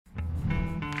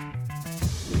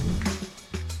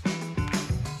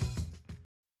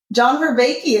John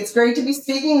Vervaeke, it's great to be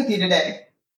speaking with you today.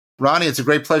 Ronnie, it's a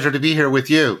great pleasure to be here with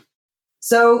you.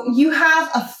 So you have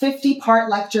a 50-part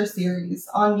lecture series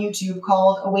on YouTube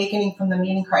called Awakening from the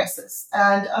Meaning Crisis.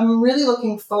 And I'm really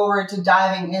looking forward to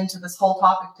diving into this whole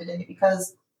topic today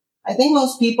because I think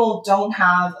most people don't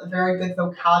have a very good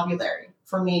vocabulary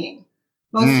for meaning.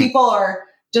 Most people are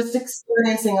just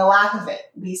experiencing a lack of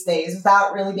it these days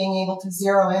without really being able to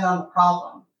zero in on the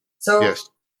problem. So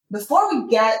before we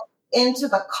get into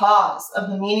the cause of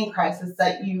the meaning crisis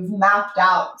that you've mapped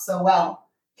out so well,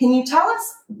 can you tell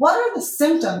us what are the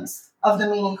symptoms of the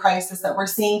meaning crisis that we're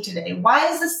seeing today? Why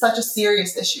is this such a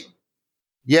serious issue?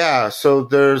 Yeah, so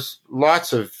there's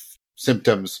lots of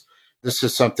symptoms. This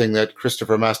is something that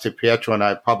Christopher Mastropietro and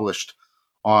I published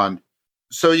on.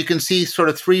 So you can see sort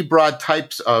of three broad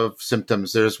types of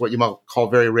symptoms. There's what you might call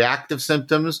very reactive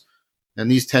symptoms, and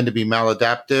these tend to be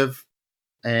maladaptive.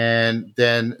 And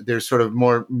then there's sort of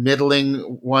more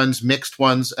middling ones, mixed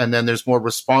ones, and then there's more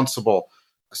responsible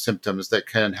symptoms that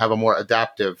can have a more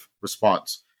adaptive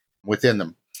response within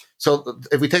them. So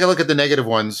if we take a look at the negative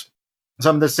ones,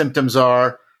 some of the symptoms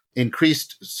are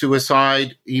increased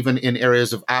suicide, even in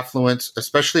areas of affluence,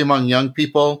 especially among young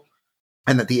people,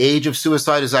 and that the age of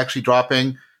suicide is actually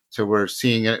dropping. So we're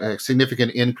seeing a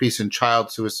significant increase in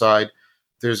child suicide.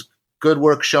 There's good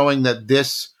work showing that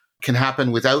this can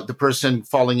happen without the person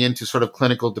falling into sort of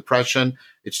clinical depression.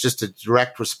 It's just a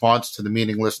direct response to the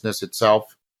meaninglessness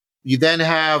itself. You then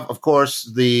have, of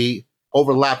course, the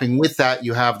overlapping with that,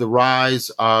 you have the rise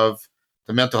of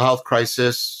the mental health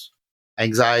crisis,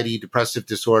 anxiety, depressive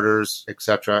disorders,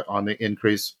 etc., on the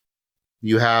increase.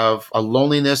 You have a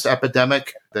loneliness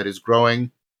epidemic that is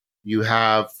growing. You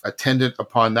have attendant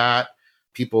upon that,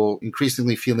 people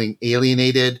increasingly feeling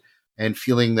alienated and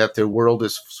feeling that their world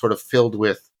is sort of filled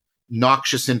with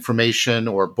noxious information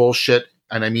or bullshit.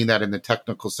 And I mean that in the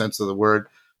technical sense of the word,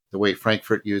 the way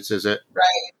Frankfurt uses it.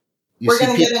 Right. We're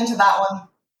going to get into that one.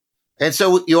 And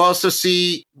so you also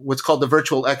see what's called the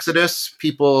virtual exodus,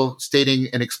 people stating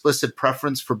an explicit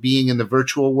preference for being in the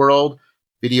virtual world,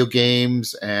 video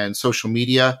games and social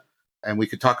media. And we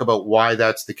could talk about why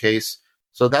that's the case.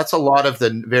 So that's a lot of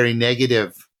the very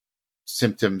negative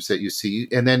symptoms that you see.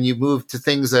 And then you move to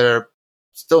things that are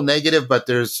still negative, but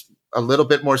there's a little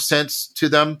bit more sense to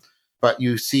them. But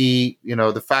you see,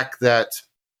 the fact that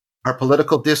our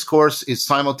political discourse is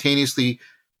simultaneously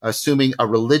assuming a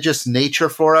religious nature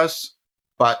for us,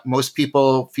 but most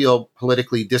people feel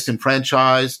politically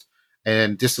disenfranchised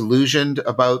and disillusioned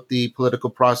about the political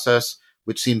process,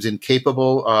 which seems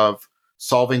incapable of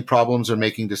solving problems or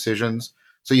making decisions.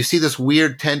 So you see this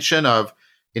weird tension of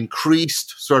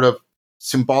increased sort of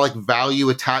symbolic value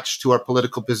attached to our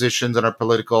political positions and our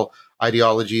political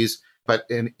ideologies, but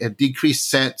in a decreased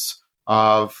sense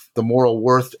of the moral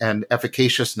worth and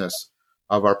efficaciousness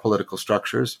of our political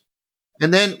structures.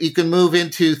 And then you can move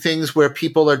into things where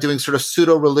people are doing sort of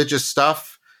pseudo-religious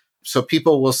stuff. So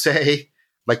people will say,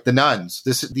 like the nuns,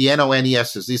 this is the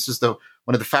NONESs. This is one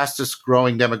of the fastest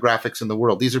growing demographics in the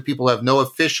world. These are people who have no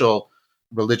official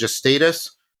religious status,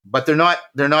 but they're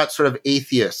not sort of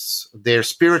atheists. They're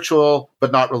spiritual,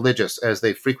 but not religious, as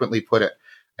they frequently put it.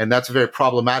 And that's a very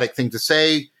problematic thing to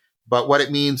say. But what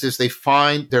it means is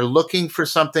they're looking for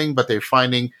something, but they're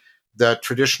finding the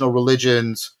traditional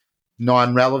religions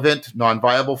non-relevant,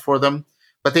 non-viable for them.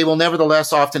 But they will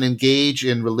nevertheless often engage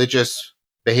in religious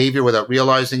behavior without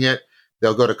realizing it.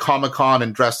 They'll go to Comic-Con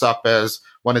and dress up as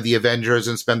one of the Avengers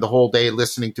and spend the whole day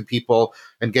listening to people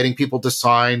and getting people to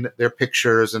sign their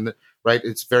pictures. And right,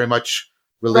 it's very much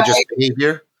religious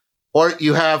behavior. Or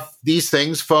you have these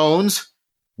things, phones,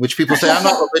 which people say, I'm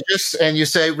not religious. And you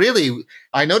say, really,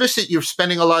 I notice that you're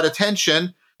spending a lot of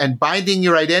attention and binding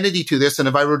your identity to this. And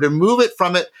if I were to remove it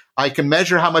from it, I can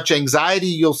measure how much anxiety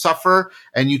you'll suffer.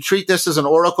 And you treat this as an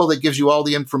oracle that gives you all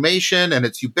the information and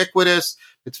it's ubiquitous.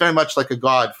 It's very much like a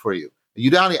god for you. You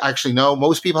don't actually know.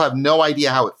 Most people have no idea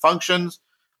how it functions.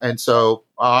 And so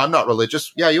I'm not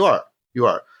religious. Yeah, you are. You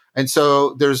are. And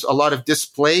so there's a lot of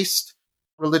displaced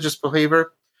religious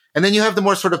behavior. And then you have the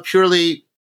more sort of purely,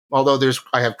 although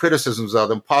I have criticisms of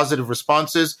them, positive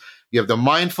responses. You have the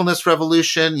mindfulness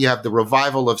revolution. You have the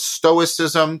revival of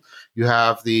Stoicism. You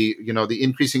have the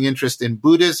increasing interest in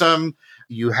Buddhism.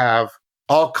 You have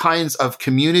all kinds of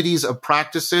communities of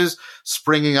practices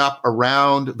springing up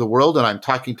around the world. And I'm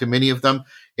talking to many of them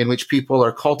in which people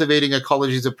are cultivating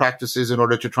ecologies of practices in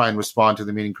order to try and respond to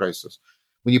the meaning crisis.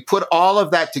 When you put all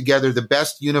of that together, the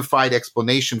best unified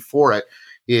explanation for it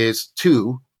is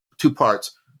two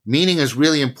parts. Meaning is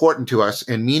really important to us,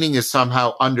 and meaning is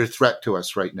somehow under threat to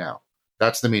us right now.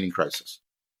 That's the meaning crisis.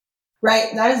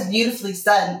 Right. That is beautifully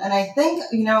said. And I think,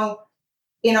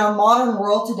 in our modern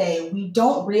world today, we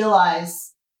don't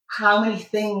realize how many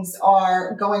things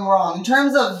are going wrong in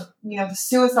terms of, the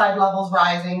suicide levels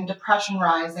rising, depression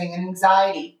rising, and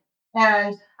anxiety.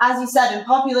 And as you said, in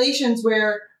populations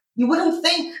where you wouldn't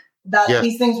think that Yes.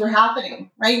 these things were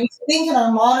happening, right? We think in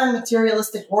our modern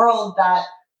materialistic world that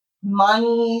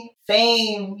money,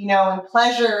 fame, and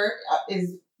pleasure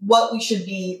is what we should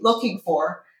be looking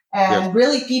for. And Yes.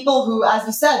 really people who, as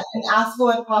you said, in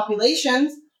affluent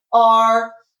populations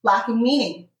are lacking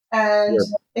meaning. And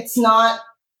Yes. it's not,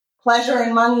 pleasure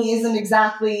and money isn't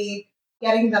exactly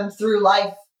getting them through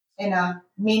life in a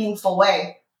meaningful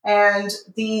way. And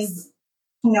these,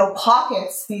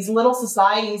 pockets, these little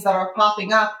societies that are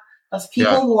popping up of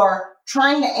people Yeah. who are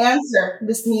trying to answer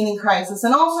this meaning crisis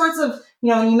and all sorts of,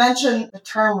 and you mentioned the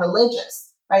term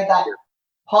religious, right? That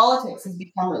politics has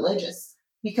become religious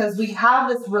because we have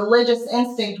this religious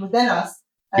instinct within us.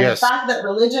 And the Yes. fact that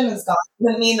religion is gone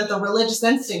doesn't mean that the religious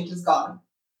instinct is gone,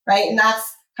 right? And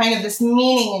that's kind of this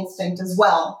meaning instinct as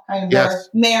well. Kind of they're Yes.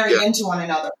 married into one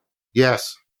another.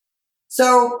 Yes.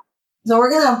 So we're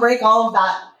going to break all of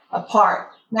that apart.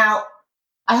 Now,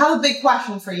 I have a big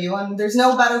question for you, and there's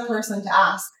no better person to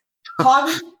ask.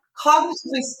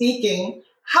 Cognitively speaking,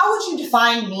 how would you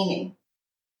define meaning?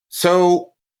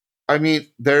 So, I mean,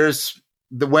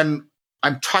 when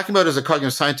I'm talking about it as a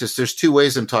cognitive scientist, there's two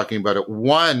ways I'm talking about it.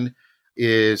 One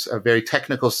is a very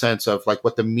technical sense of like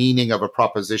what the meaning of a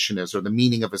proposition is or the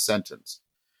meaning of a sentence.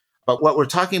 But what we're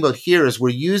talking about here is we're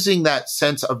using that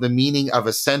sense of the meaning of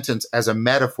a sentence as a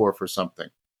metaphor for something.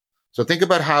 So think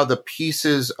about how the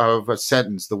pieces of a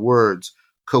sentence, the words,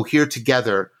 cohere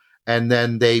together, and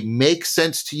then they make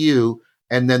sense to you,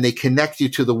 and then they connect you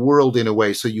to the world in a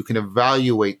way so you can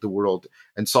evaluate the world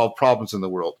and solve problems in the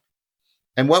world.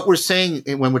 And what we're saying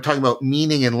when we're talking about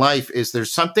meaning in life is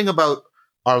there's something about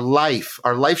our life.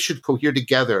 Our life should cohere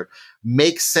together,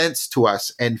 make sense to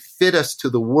us, and fit us to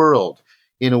the world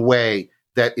in a way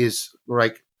that is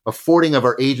like affording of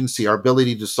our agency, our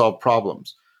ability to solve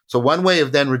problems. So one way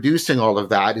of then reducing all of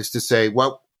that is to say,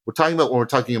 what we're talking about when we're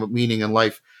talking about meaning in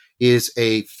life is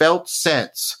a felt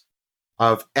sense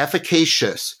of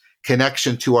efficacious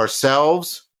connection to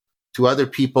ourselves, to other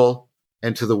people,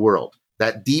 and to the world.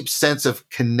 That deep sense of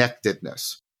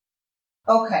connectedness.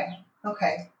 Okay.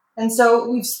 And so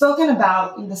we've spoken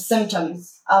about the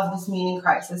symptoms of this meaning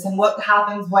crisis and what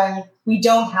happens when we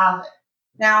don't have it.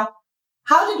 Now,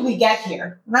 how did we get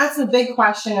here? And that's a big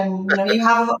question. And, you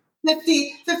have a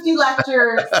 50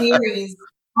 lecture series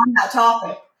on that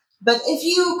topic. But if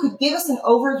you could give us an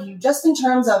overview just in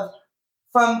terms of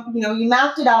from, you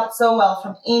mapped it out so well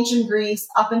from ancient Greece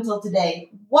up until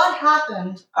today, what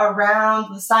happened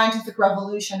around the scientific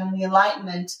revolution and the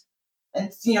Enlightenment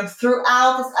and,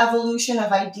 throughout this evolution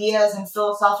of ideas and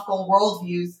philosophical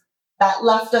worldviews that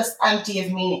left us empty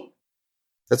of meaning?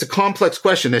 That's a complex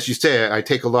question. As you say, I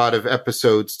take a lot of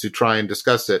episodes to try and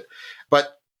discuss it.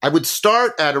 But I would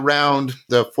start at around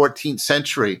the 14th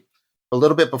century, a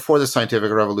little bit before the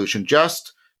scientific revolution,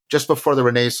 just before the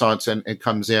Renaissance and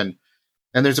comes in.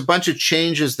 And there's a bunch of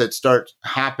changes that start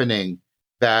happening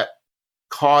that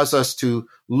cause us to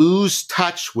lose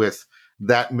touch with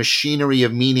that machinery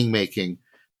of meaning making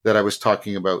that I was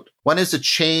talking about. One is a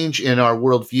change in our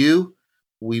worldview.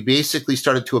 We basically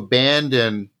started to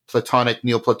abandon Platonic,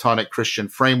 Neoplatonic Christian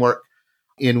framework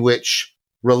in which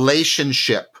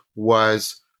relationship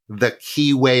was the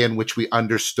key way in which we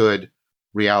understood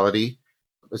reality,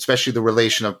 especially the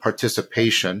relation of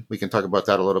participation. We can talk about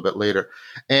that a little bit later.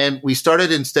 And we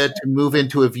started instead to move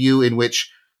into a view in which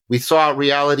we saw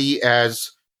reality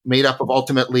as made up of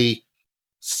ultimately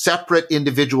separate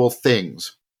individual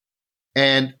things.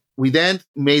 And we then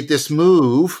made this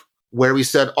move where we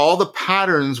said all the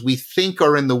patterns we think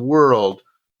are in the world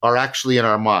are actually in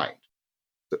our mind.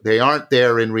 They aren't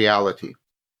there in reality.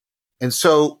 And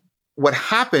so what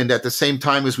happened at the same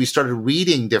time is we started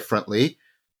reading differently,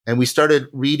 and we started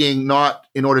reading not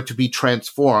in order to be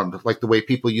transformed, like the way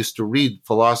people used to read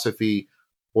philosophy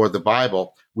or the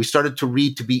Bible. We started to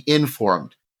read to be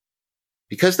informed.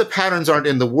 Because the patterns aren't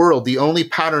in the world, the only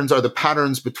patterns are the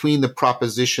patterns between the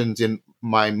propositions in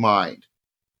my mind.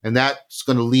 And that's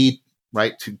going to lead,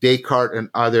 right, to Descartes and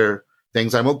other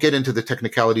things. I won't get into the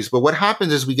technicalities, but what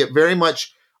happens is we get very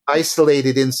much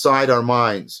isolated inside our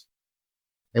minds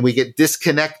and we get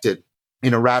disconnected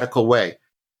in a radical way.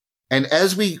 And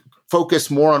as we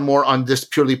focus more and more on this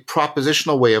purely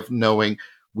propositional way of knowing,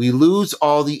 we lose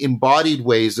all the embodied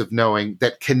ways of knowing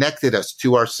that connected us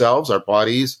to ourselves, our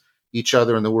bodies, each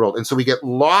other, and the world. And so we get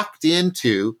locked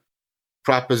into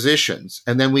propositions,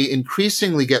 and then we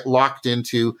increasingly get locked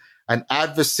into an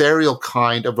adversarial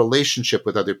kind of relationship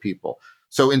with other people.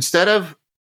 So instead of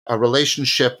a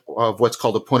relationship of what's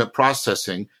called opponent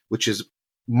processing, which is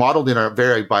modeled in our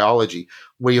very biology,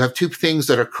 where you have two things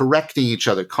that are correcting each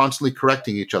other, constantly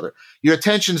correcting each other. Your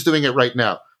attention's doing it right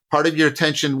now. Part of your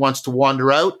attention wants to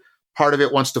wander out, part of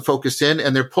it wants to focus in,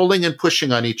 and they're pulling and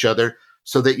pushing on each other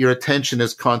so that your attention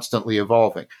is constantly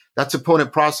evolving. That's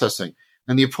opponent processing.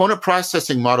 And the opponent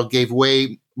processing model gave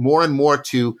way more and more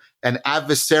to an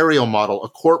adversarial model, a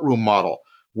courtroom model,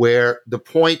 where the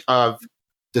point of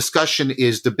discussion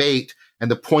is debate, and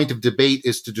the point of debate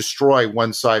is to destroy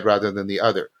one side rather than the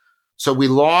other. So we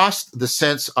lost the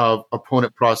sense of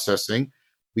opponent processing.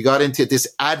 We got into this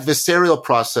adversarial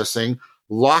processing,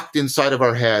 locked inside of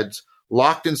our heads,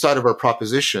 locked inside of our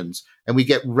propositions, and we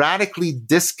get radically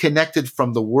disconnected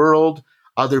from the world,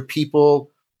 other people,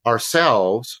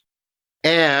 ourselves.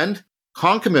 And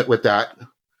concomitant with that,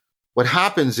 what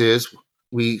happens is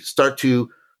we start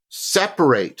to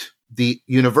separate the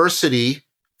university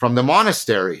from the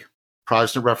monastery,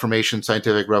 Protestant Reformation,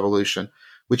 Scientific Revolution,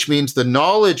 which means the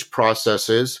knowledge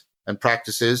processes and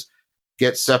practices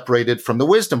get separated from the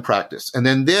wisdom practice. And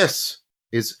then this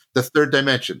is the third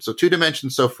dimension. So 2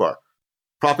 dimensions so far.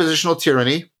 Propositional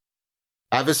tyranny,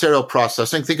 adversarial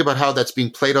processing. Think about how that's being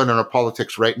played out in our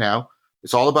politics right now.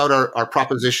 It's all about our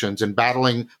propositions and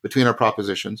battling between our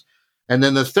propositions. And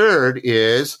then the third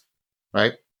is,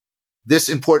 right, this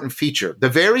important feature. The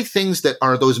very things that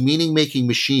are those meaning-making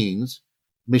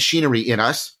machinery in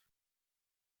us,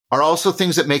 are also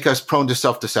things that make us prone to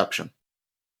self-deception.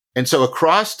 And so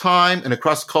across time and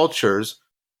across cultures,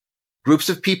 groups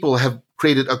of people have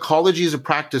created ecologies of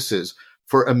practices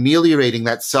for ameliorating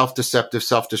that self-deceptive,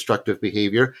 self-destructive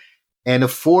behavior and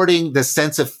affording the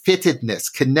sense of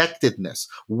fittedness, connectedness,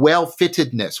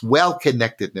 well-fittedness,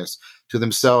 well-connectedness to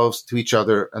themselves, to each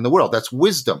other, and the world. That's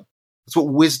wisdom. That's what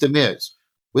wisdom is.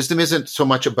 Wisdom isn't so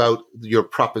much about your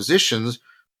propositions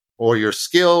or your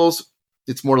skills.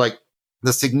 It's more like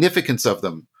the significance of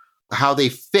them, how they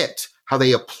fit, how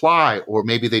they apply, or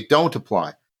maybe they don't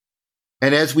apply.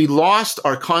 And as we lost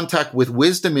our contact with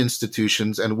wisdom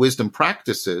institutions and wisdom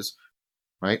practices,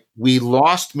 right, we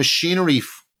lost machinery,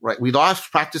 right? We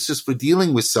lost practices for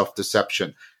dealing with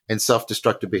self-deception and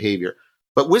self-destructive behavior.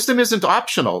 But wisdom isn't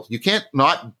optional. You can't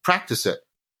not practice it.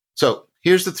 So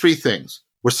here's the 3 things.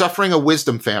 We're suffering a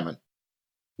wisdom famine.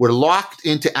 We're locked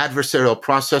into adversarial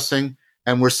processing,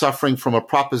 and we're suffering from a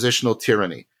propositional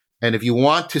tyranny. And if you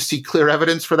want to see clear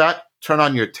evidence for that, turn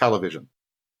on your television.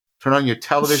 Turn on your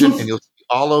television and you'll see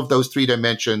all of those 3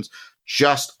 dimensions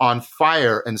just on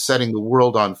fire and setting the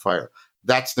world on fire.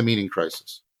 That's the meaning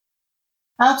crisis.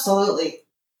 Absolutely.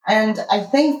 And I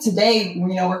think today,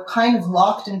 we're kind of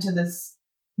locked into this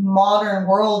modern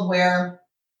world where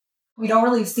we don't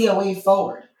really see a way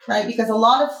forward, right? Because a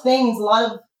lot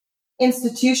of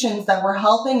institutions that were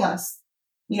helping us,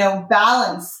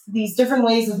 balance these different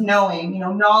ways of knowing,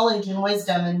 knowledge and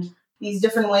wisdom, and these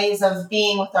different ways of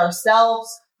being with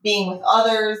ourselves, being with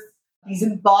others, these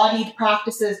embodied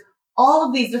practices, all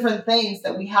of these different things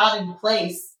that we had in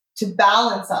place to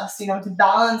balance us, to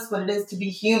balance what it is to be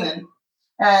human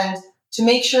and to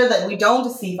make sure that we don't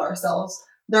deceive ourselves.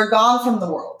 They're gone from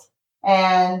the world.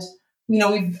 And,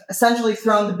 we've essentially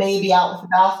thrown the baby out with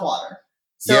the bathwater.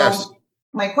 So yes.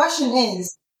 My question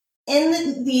is,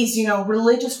 in these,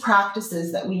 religious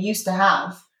practices that we used to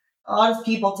have, a lot of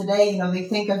people today, they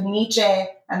think of Nietzsche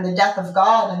and the death of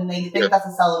God, and they think that's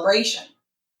a celebration.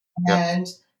 And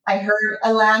I heard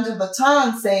Alain de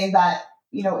Botton say that,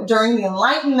 during the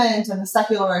Enlightenment and the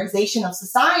secularization of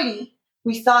society,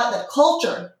 we thought that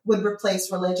culture would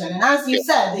replace religion. And as you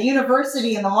said, the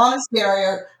university and the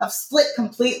monastery have split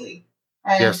completely.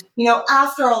 And,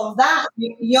 after all of that,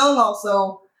 Jung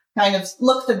also kind of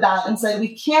looked at that and said,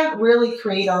 we can't really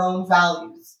create our own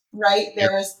values, right?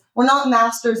 We're not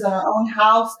masters in our own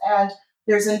house, and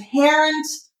there's inherent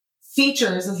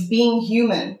features of being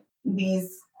human,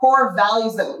 these core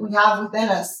values that we have within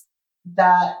us,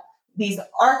 that these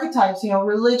archetypes,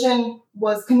 religion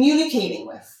was communicating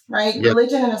with, right? Yep.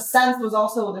 Religion, in a sense, was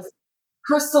also this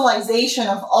crystallization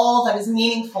of all that is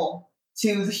meaningful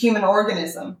to the human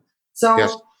organism. So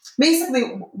basically,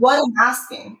 what I'm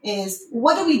asking is,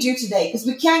 what do we do today? Because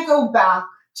we can't go back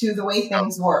to the way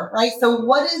things were, right? So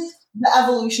what is the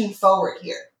evolution forward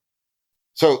here?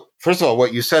 So first of all,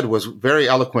 what you said was very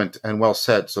eloquent and well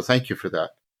said. So thank you for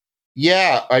that.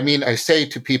 Yeah, I mean, I say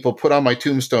to people, put on my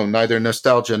tombstone, neither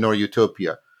nostalgia nor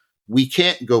utopia. We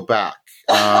can't go back.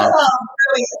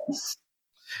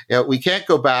 We can't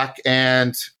go back.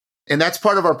 And that's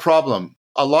part of our problem.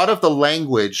 A lot of the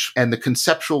language and the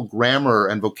conceptual grammar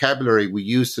and vocabulary we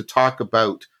use to talk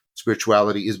about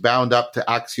spirituality is bound up to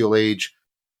axial age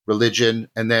religion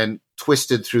and then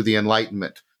twisted through the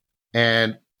Enlightenment.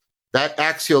 And that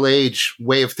axial age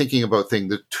way of thinking about things,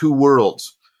 the two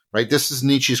worlds, right? This is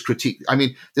Nietzsche's critique. I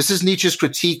mean, this is Nietzsche's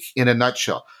critique in a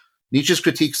nutshell. Nietzsche's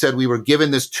critique said we were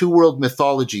given this two world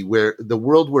mythology where the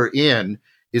world we're in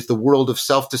is the world of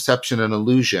self-deception and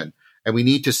illusion. And we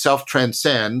need to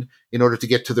self-transcend in order to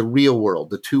get to the real world,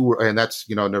 the two, and that's,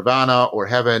 nirvana or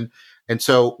heaven. And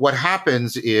so what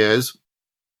happens is,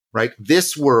 right,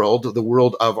 this world, the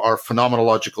world of our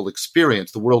phenomenological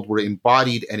experience, the world we're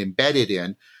embodied and embedded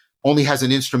in, only has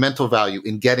an instrumental value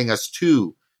in getting us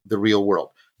to the real world.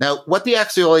 Now, what the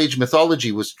axial age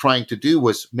mythology was trying to do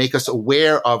was make us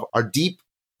aware of our deep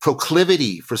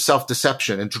proclivity for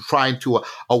self-deception and to try to,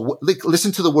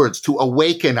 listen to the words, to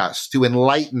awaken us, to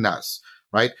enlighten us,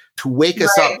 right? To wake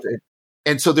us up.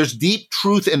 And so there's deep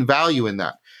truth and value in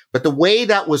that. But the way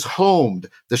that was honed,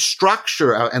 the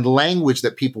structure and language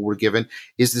that people were given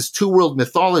is this two-world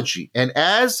mythology. And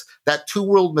as that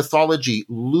two-world mythology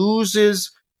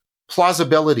loses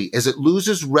plausibility, as it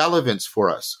loses relevance for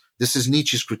us, this is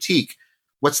Nietzsche's critique,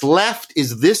 what's left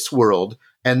is this world,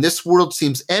 and this world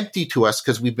seems empty to us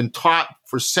because we've been taught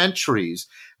for centuries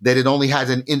that it only has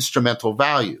an instrumental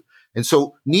value. And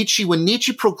so when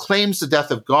Nietzsche proclaims the death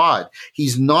of God,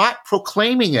 he's not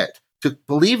proclaiming it to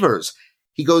believers.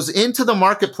 He goes into the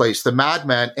marketplace, the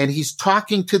madman, and he's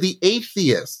talking to the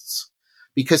atheists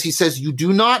because he says, you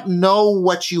do not know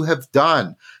what you have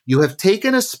done. You have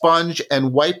taken a sponge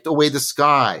and wiped away the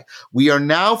sky. We are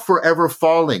now forever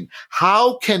falling.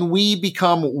 How can we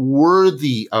become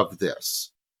worthy of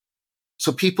this?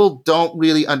 So people don't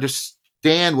really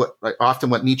understand often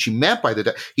what Nietzsche meant by the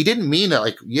death. He didn't mean it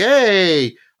like,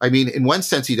 yay. I mean, in one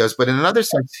sense he does, but in another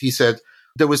sense he said,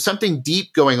 there was something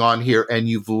deep going on here and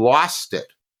you've lost it.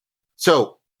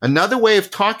 So another way of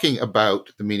talking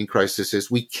about the meaning crisis is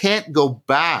we can't go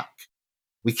back.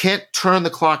 We can't turn the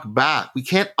clock back. We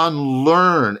can't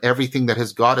unlearn everything that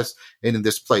has got us in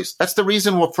this place. That's the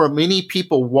reason for many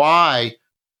people why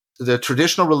the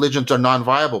traditional religions are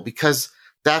non-viable, because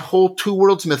that whole two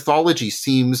worlds mythology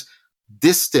seems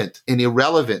distant and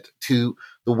irrelevant to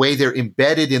the way they're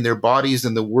embedded in their bodies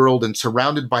in the world and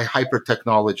surrounded by hyper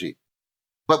technology.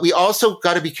 But we also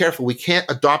got to be careful. We can't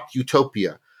adopt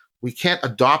utopia. We can't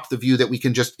adopt the view that we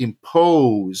can just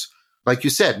impose, like you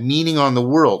said, meaning on the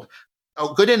world. A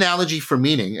good analogy for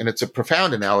meaning, and it's a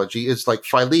profound analogy, is like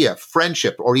philia,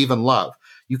 friendship, or even love.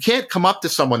 You can't come up to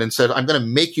someone and say, I'm going to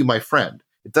make you my friend.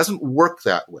 It doesn't work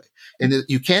that way. And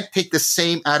you can't take the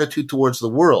same attitude towards the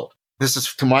world. This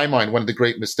is, to my mind, one of the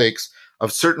great mistakes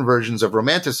of certain versions of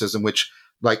romanticism, which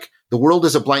like the world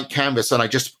is a blank canvas and I'm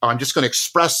just going to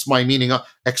express my meaning,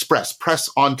 press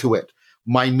onto it,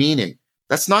 my meaning.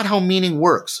 That's not how meaning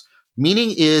works.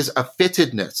 Meaning is a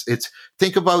fittedness.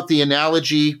 Think about the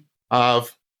analogy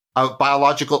of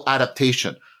biological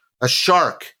adaptation. A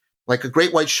shark, like a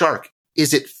great white shark,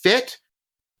 is it fit?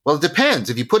 Well, it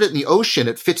depends. If you put it in the ocean,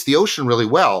 it fits the ocean really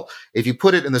well. If you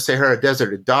put it in the Sahara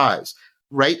Desert, it dies.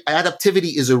 Right?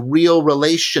 Adaptivity is a real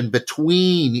relation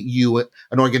between you,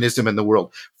 an organism, and the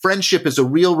world. Friendship is a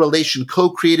real relation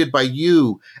co-created by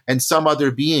you and some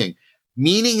other being.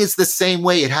 Meaning is the same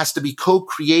way. It has to be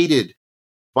co-created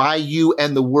by you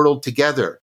and the world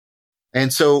together.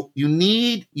 And so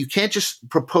you can't just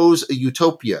propose a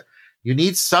utopia. You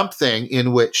need something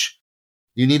in which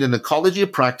you need an ecology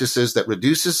of practices that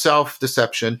reduces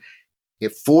self-deception,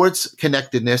 it affords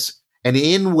connectedness, and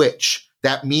in which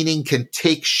that meaning can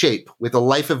take shape with a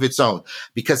life of its own.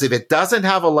 Because if it doesn't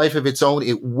have a life of its own,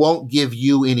 it won't give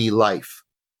you any life.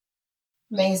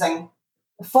 Amazing.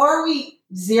 Before we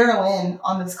zero in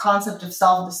on this concept of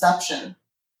self-deception,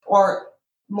 or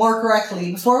more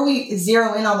correctly, before we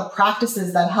zero in on the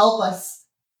practices that help us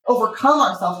overcome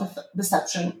our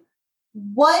self-deception,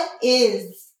 what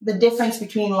is the difference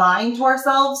between lying to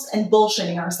ourselves and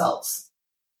bullshitting ourselves?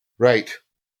 Right.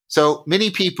 So many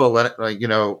people,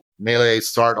 Melee,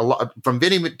 Sartre, a lot from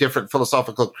many different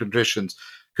philosophical traditions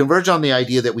converge on the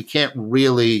idea that we can't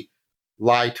really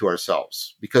lie to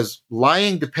ourselves because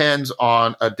lying depends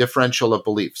on a differential of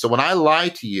belief. So when I lie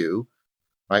to you,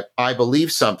 right, I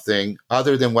believe something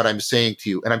other than what I'm saying to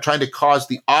you, and I'm trying to cause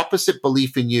the opposite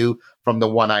belief in you from the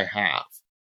one I have.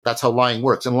 That's how lying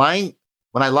works. And when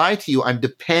I lie to you, I'm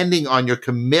depending on your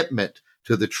commitment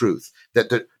to the truth,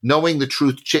 that knowing the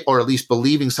truth, or at least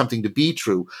believing something to be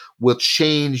true, will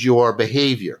change your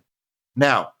behavior.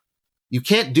 Now, you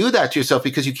can't do that to yourself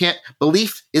because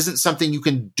belief isn't something you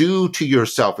can do to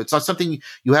yourself. It's not something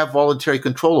you have voluntary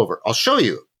control over. I'll show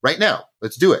you right now.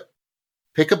 Let's do it.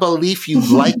 Pick a belief you'd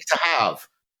like to have.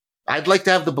 I'd like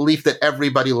to have the belief that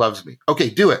everybody loves me. Okay,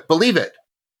 do it. Believe it.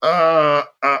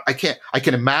 I can't. I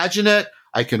can imagine it.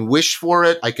 I can wish for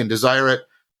it. I can desire it.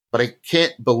 but I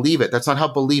can't believe it. That's not how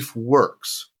belief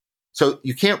works. So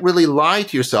you can't really lie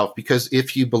to yourself, because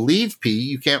if you believe P,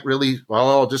 you can't really, well,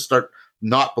 I'll just start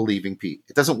not believing P.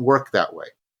 It doesn't work that way.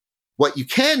 What you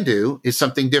can do is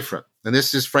something different. And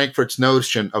this is Frankfurt's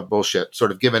notion of bullshit,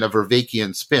 sort of given a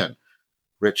Vervaekean spin.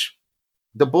 Rich,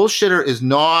 the bullshitter is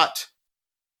not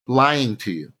lying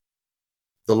to you.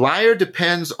 The liar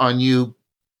depends on you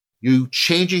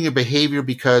changing your behavior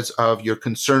because of your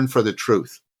concern for the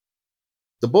truth.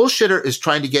 The bullshitter is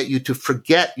trying to get you to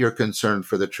forget your concern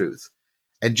for the truth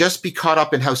and just be caught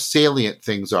up in how salient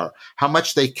things are, how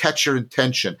much they catch your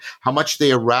attention, how much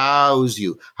they arouse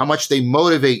you, how much they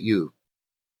motivate you.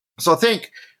 So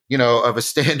think, of a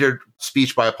standard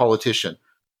speech by a politician.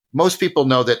 Most people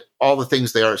know that all the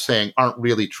things they are saying aren't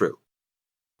really true.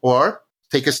 Or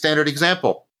take a standard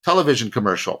example, television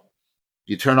commercial.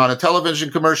 You turn on a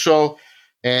television commercial,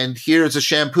 and here's a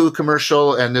shampoo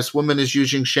commercial, and this woman is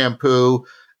using shampoo,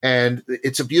 and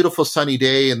it's a beautiful sunny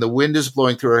day, and the wind is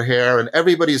blowing through her hair, and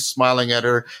everybody's smiling at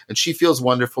her, and she feels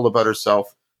wonderful about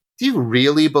herself. Do you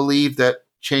really believe that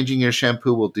changing your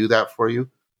shampoo will do that for you?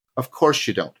 Of course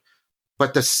you don't.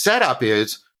 But the setup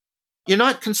is, you're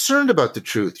not concerned about the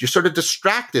truth. You're sort of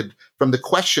distracted from the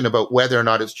question about whether or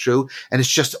not it's true, and it's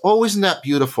just, oh, isn't that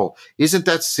beautiful? Isn't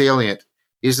that salient?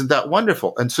 Isn't that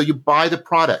wonderful? And so you buy the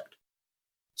product.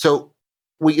 So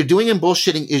what you're doing in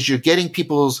bullshitting is you're getting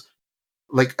people's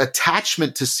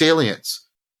attachment to salience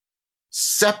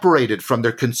separated from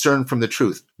their concern from the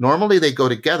truth. Normally they go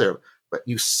together, but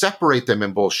you separate them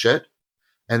in bullshit.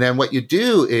 And then what you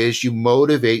do is you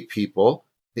motivate people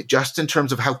just in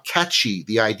terms of how catchy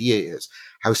the idea is,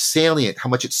 how salient, how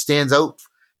much it stands out,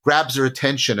 grabs their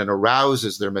attention and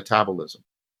arouses their metabolism.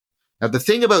 Now, the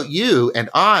thing about you and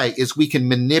I is we can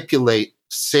manipulate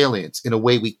salience in a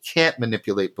way we can't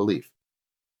manipulate belief.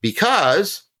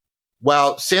 Because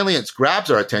while salience grabs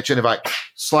our attention, if I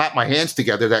slap my hands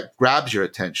together, that grabs your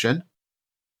attention.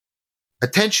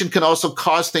 Attention can also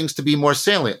cause things to be more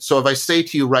salient. So if I say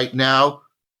to you right now,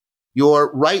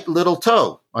 your right little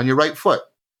toe on your right foot,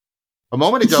 a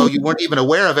moment ago, you weren't even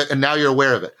aware of it, and now you're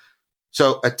aware of it.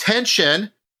 So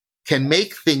attention can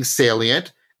make things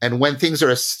salient. And when things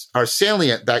are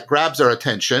salient, that grabs our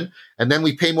attention. And then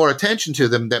we pay more attention to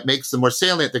them. That makes them more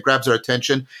salient. That grabs our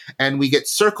attention. And we get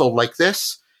circled like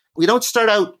this. We don't start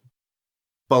out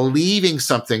believing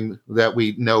something that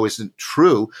we know isn't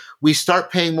true. We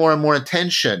start paying more and more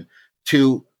attention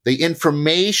to the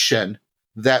information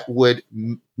that would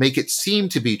make it seem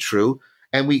to be true.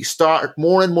 And we start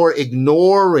more and more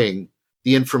ignoring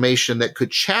the information that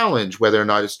could challenge whether or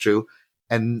not it's true.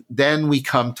 And then we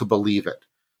come to believe it.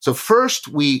 So first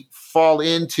we fall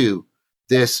into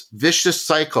this vicious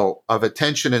cycle of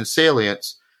attention and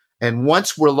salience. And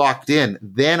once we're locked in,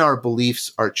 then our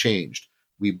beliefs are changed.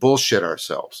 We bullshit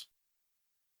ourselves.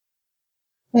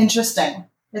 Interesting.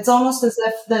 It's almost as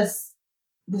if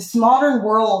this modern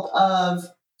world of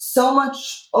so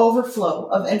much overflow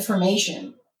of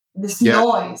information, this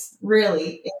noise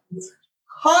really is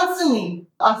constantly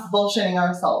us bullshitting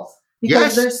ourselves,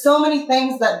 because there's so many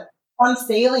things that are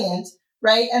salient,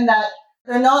 right? And that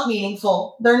they're not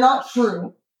meaningful. They're not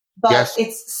true, but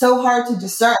it's so hard to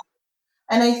discern.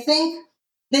 And I think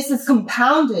this is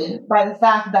compounded by the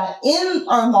fact that in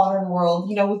our modern world,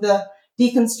 with the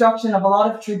deconstruction of a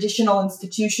lot of traditional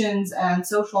institutions and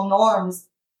social norms,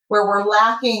 where we're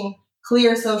lacking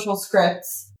clear social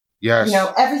scripts,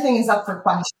 everything is up for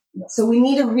question. So we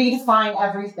need to redefine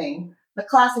everything. The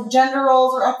classic gender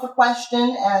roles are up for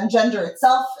question, and gender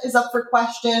itself is up for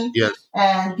question. Yes.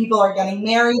 And people are getting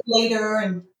married later,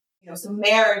 and so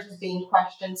marriage is being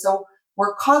questioned. So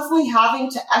we're constantly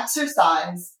having to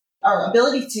exercise our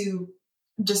ability to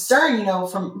discern,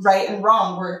 from right and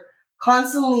wrong. We're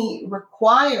constantly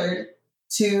required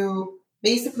to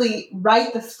basically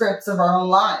write the scripts of our own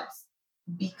lives,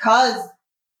 because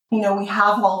we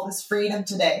have all this freedom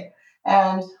today.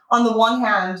 And on the one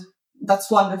hand,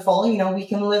 that's wonderful. We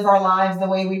can live our lives the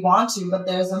way we want to, but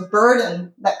there's a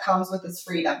burden that comes with this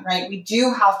freedom, right? We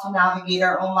do have to navigate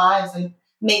our own lives and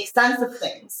make sense of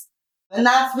things. And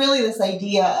that's really this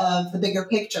idea of the bigger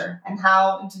picture, and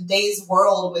how in today's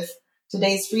world with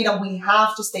today's freedom, we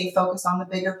have to stay focused on the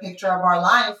bigger picture of our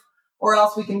life, or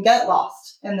else we can get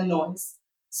lost in the noise.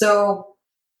 So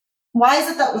why is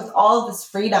it that with all of this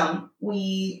freedom,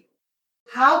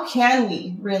 how can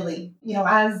we really,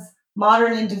 as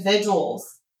modern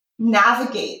individuals,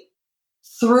 navigate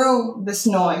through this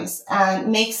noise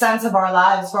and make sense of our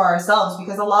lives for ourselves?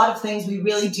 Because a lot of things we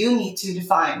really do need to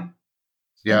define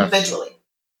individually.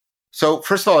 So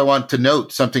first of all, I want to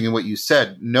note something in what you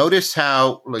said. Notice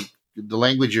how, the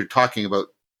language you're talking about,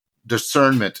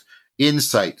 discernment,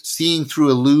 insight, seeing through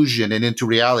illusion and into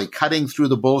reality, cutting through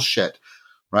the bullshit,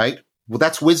 right? Well,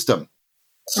 that's wisdom.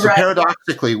 So Right.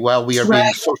 paradoxically, while we are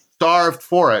being so starved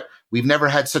for it, we've never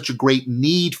had such a great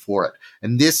need for it.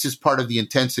 And this is part of the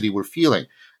intensity we're feeling.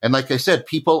 And like I said,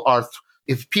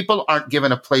 if people aren't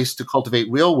given a place to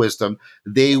cultivate real wisdom,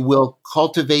 they will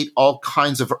cultivate all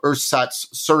kinds of ersatz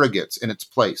surrogates in its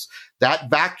place. That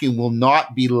vacuum will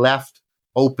not be left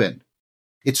open.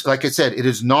 It's like I said, it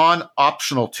is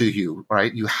non-optional to you,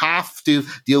 right? You have to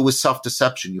deal with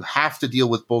self-deception. You have to deal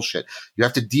with bullshit. You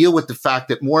have to deal with the fact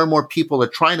that more and more people are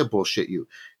trying to bullshit you.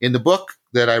 In the book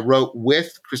that I wrote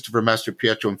with Christopher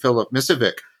Mastropietro and Philip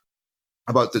Misevic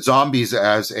about the zombies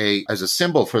as a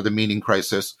symbol for the meaning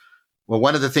crisis, well,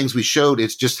 one of the things we showed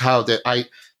is just how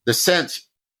the sense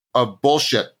of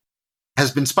bullshit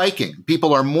has been spiking.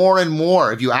 People are more and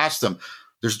more, if you ask them,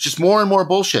 there's just more and more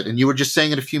bullshit. And you were just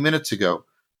saying it a few minutes ago,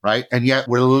 right? And yet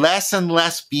we're less and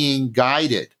less being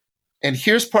guided. And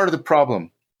here's part of the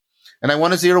problem. And I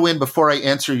want to zero in before I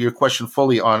answer your question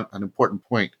fully on an important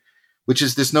point, which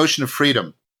is this notion of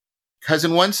freedom. Because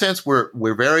in one sense,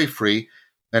 we're very free.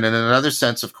 And in another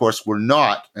sense, of course, we're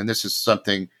not. And this is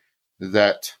something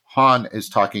that Han is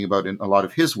talking about in a lot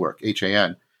of his work,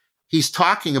 HAN. He's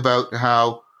talking about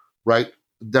how, right,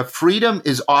 the freedom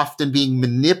is often being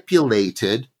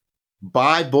manipulated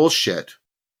by bullshit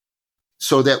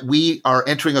so that we are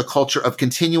entering a culture of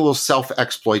continual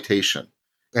self-exploitation.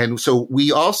 And so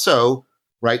we also,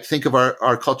 right, think of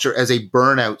our culture as a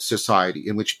burnout society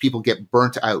in which people get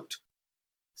burnt out.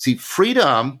 See,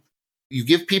 freedom, you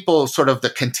give people sort of the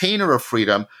container of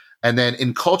freedom and then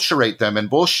enculturate them and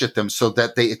bullshit them so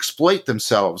that they exploit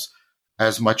themselves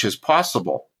as much as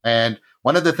possible. And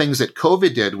one of the things that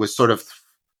COVID did was sort of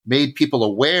made people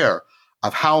aware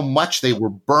of how much they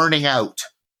were burning out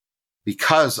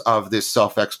because of this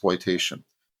self-exploitation.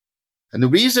 And the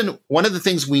reason, one of the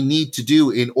things we need to do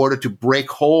in order to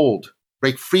break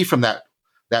free from that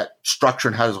structure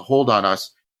and has a hold on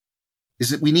us, is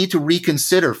that we need to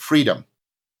reconsider freedom.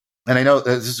 And I know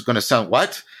this is going to sound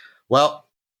what? Well,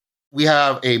 we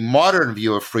have a modern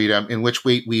view of freedom in which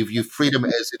we view freedom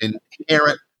as an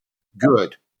inherent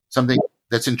good, something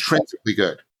that's intrinsically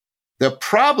good. The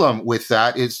problem with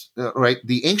that is, right,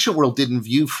 the ancient world didn't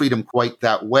view freedom quite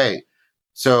that way.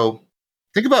 So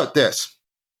think about this.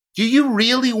 Do you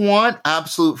really want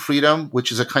absolute freedom,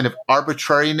 which is a kind of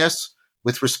arbitrariness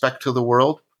with respect to the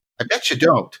world? I bet you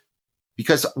don't.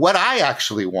 Because what I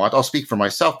actually want, I'll speak for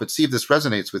myself, but see if this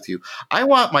resonates with you. I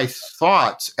want my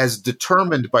thoughts as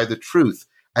determined by the truth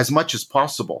as much as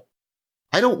possible.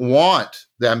 I don't want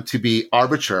them to be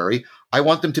arbitrary. I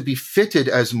want them to be fitted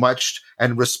as much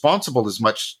and responsible as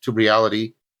much to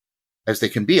reality as they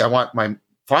can be. I want my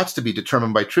thoughts to be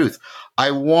determined by truth.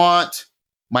 I want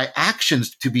my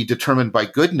actions to be determined by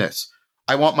goodness.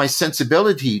 I want my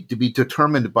sensibility to be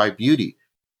determined by beauty.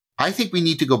 I think we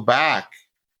need to go back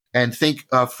and think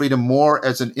of freedom more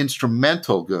as an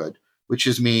instrumental good, which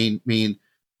is mean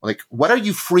like, what are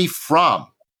you free from?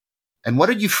 And what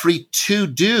are you free to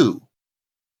do?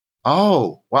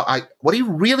 Oh, well, what do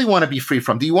you really want to be free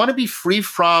from? Do you want to be free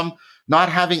from not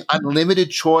having unlimited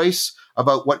choice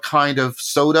about what kind of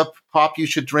soda pop you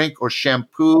should drink or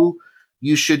shampoo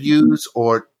you should use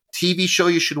or TV show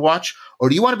you should watch? Or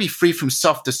do you want to be free from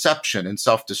self-deception and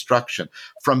self-destruction,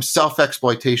 from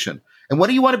self-exploitation? And what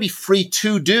do you want to be free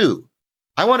to do?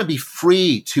 I want to be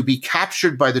free to be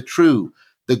captured by the true,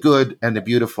 the good, and the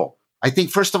beautiful. I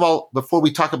think, first of all, before we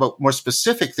talk about more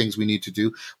specific things we need to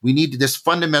do, we need this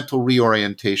fundamental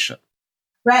reorientation.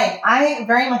 Right. I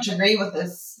very much agree with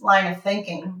this line of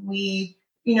thinking. We,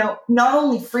 not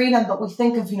only freedom, but we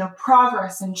think of,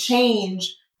 progress and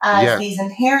change as these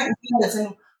inherent goods.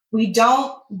 And we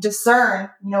don't discern,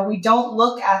 we don't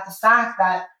look at the fact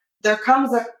that there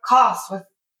comes a cost with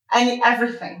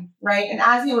everything, right? And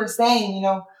as you were saying,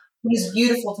 what is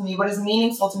beautiful to me, what is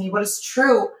meaningful to me, what is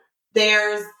true,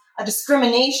 there's a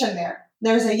discrimination there.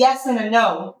 There's a yes and a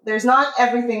no. There's not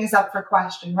everything is up for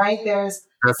question, right? There's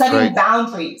setting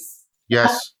boundaries.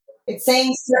 Yes. It's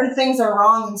saying certain things are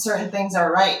wrong and certain things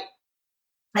are right.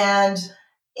 And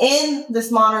in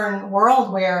this modern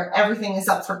world where everything is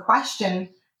up for question,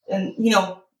 and,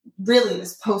 really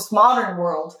this postmodern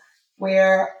world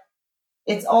where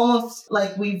it's almost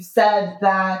like we've said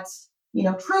that,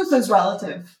 truth is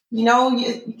relative.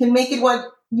 You can make it what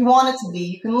you want it to be.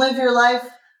 You can live your life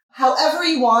however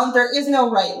you want. There is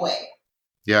no right way.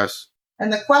 Yes.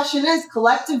 And the question is,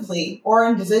 collectively or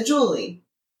individually,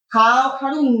 how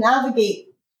do we navigate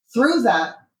through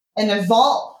that and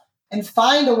evolve and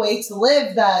find a way to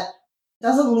live that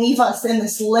doesn't leave us in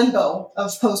this limbo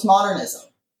of postmodernism?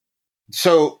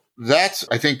 So that's,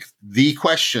 I think, the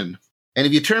question. And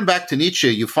if you turn back to Nietzsche,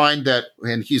 you find that,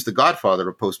 and he's the godfather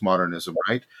of postmodernism,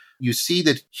 right? You see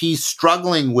that he's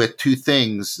struggling with two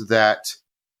things that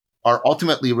are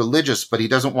ultimately religious, but he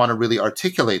doesn't want to really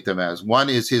articulate them as. One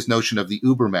is his notion of the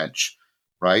Übermensch,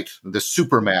 right? The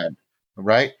Superman,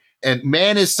 right? And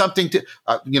man is something to,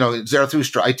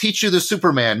 Zarathustra, I teach you the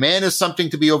Superman. Man is something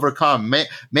to be overcome.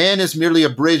 Man is merely a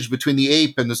bridge between the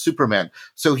ape and the Superman.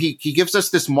 So he gives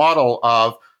us this model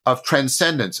of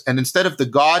transcendence. And instead of the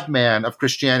God-man of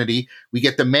Christianity, we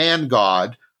get the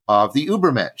man-God of the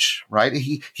Übermensch, right?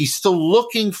 He's still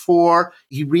looking for,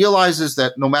 he realizes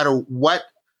that no matter what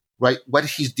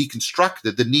he's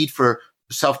deconstructed, the need for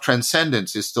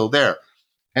self-transcendence is still there.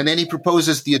 And then he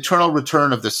proposes the eternal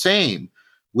return of the same,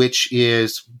 which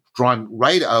is drawn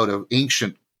right out of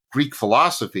ancient Greek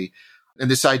philosophy.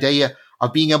 And this idea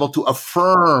of being able to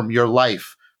affirm your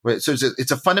life. Right? So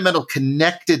it's a fundamental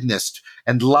connectedness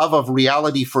and love of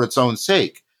reality for its own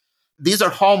sake. These are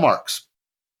hallmarks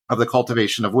of the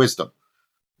cultivation of wisdom.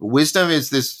 Wisdom is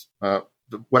this, what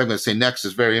I'm going to say next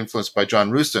is very influenced by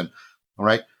John Russin, all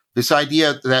right? This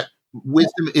idea that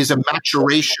wisdom is a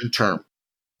maturation term,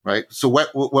 right? So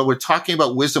what we're talking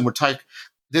about wisdom,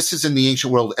 this is in the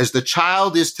ancient world, as the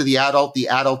child is to the adult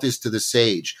is to the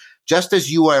sage. Just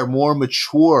as you are more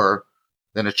mature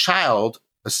than a child,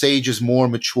 a sage is more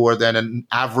mature than an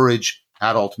average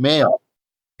adult male.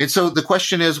 And so the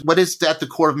question is, what is at the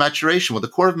core of maturation? Well, the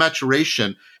core of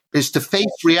maturation is to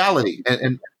face reality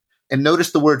and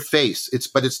notice the word face.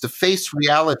 It's to face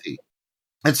reality.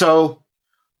 And so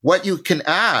what you can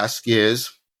ask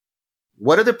is,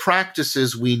 what are the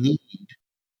practices we need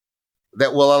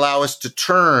that will allow us to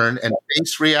turn and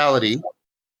face reality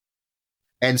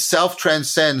and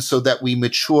self-transcend so that we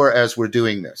mature as we're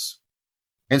doing this?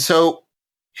 And so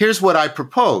here's what I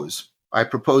propose. I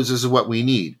propose this is what we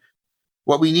need.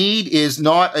 What we need is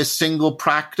not a single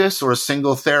practice or a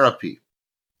single therapy.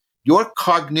 Your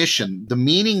cognition, the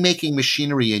meaning-making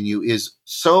machinery in you is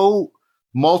so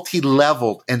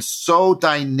multi-leveled and so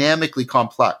dynamically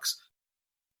complex.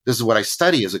 This is what I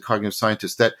study as a cognitive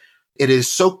scientist, that it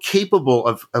is so capable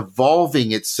of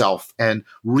evolving itself and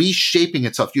reshaping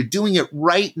itself. You're doing it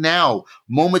right now,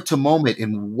 moment to moment,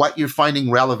 in what you're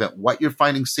finding relevant, what you're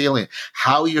finding salient,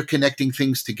 how you're connecting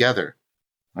things together,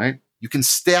 right? You can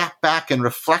step back and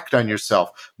reflect on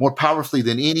yourself more powerfully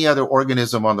than any other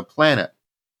organism on the planet,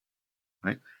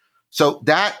 right? So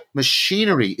that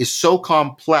machinery is so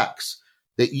complex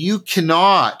that you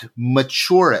cannot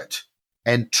mature it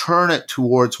and turn it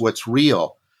towards what's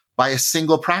real by a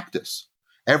single practice.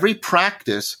 Every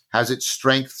practice has its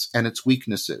strengths and its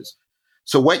weaknesses.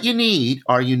 So what you need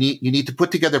to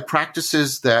put together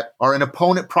practices that are in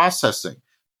opponent processing,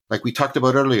 like we talked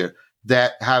about earlier,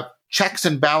 that have checks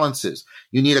and balances.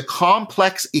 You need a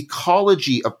complex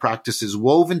ecology of practices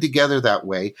woven together that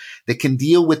way that can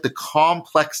deal with the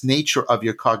complex nature of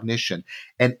your cognition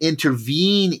and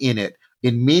intervene in it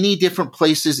in many different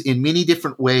places, in many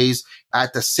different ways,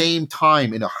 at the same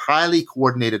time, in a highly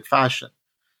coordinated fashion.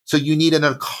 So you need an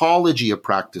ecology of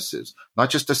practices,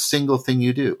 not just a single thing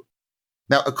you do.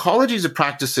 Now, ecologies of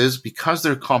practices, because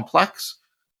they're complex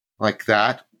like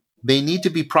that, they need to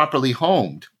be properly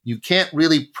homed. You can't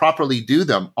really properly do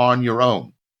them on your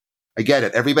own. I get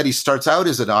it. Everybody starts out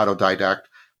as an autodidact,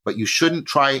 but you shouldn't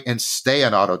try and stay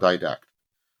an autodidact.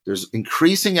 There's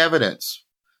increasing evidence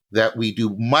that we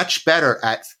do much better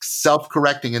at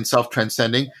self-correcting and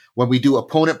self-transcending when we do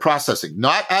opponent processing,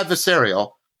 not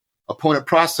adversarial, opponent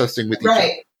processing with each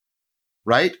other,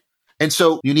 right? And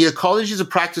so you need ecologies of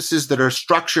practices that are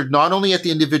structured not only at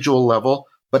the individual level,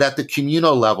 but at the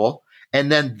communal level. And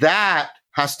then that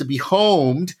has to be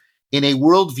homed in a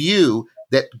worldview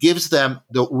that gives them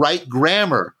the right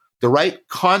grammar, the right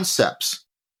concepts,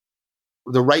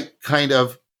 the right kind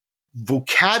of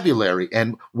vocabulary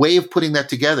and way of putting that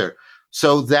together,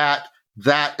 so that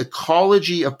that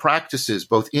ecology of practices,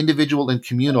 both individual and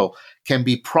communal, can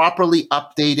be properly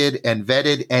updated and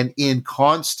vetted and in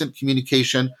constant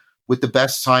communication with the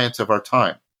best science of our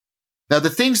time. Now, the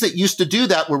things that used to do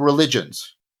that were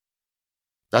religions.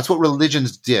 That's what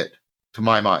religions did, to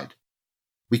my mind.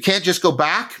 We can't just go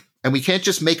back and we can't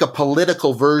just make a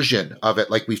political version of it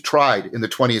like we've tried in the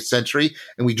 20th century,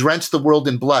 and we drenched the world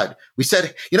in blood. We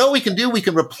said, you know what we can do? We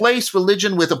can replace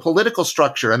religion with a political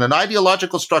structure and an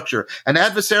ideological structure, an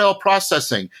adversarial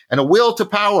processing, and a will to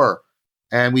power,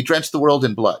 and we drenched the world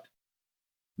in blood.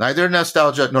 Neither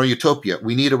nostalgia nor utopia.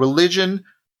 We need a religion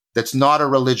that's not a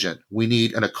religion. We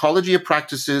need an ecology of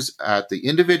practices at the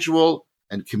individual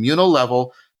and communal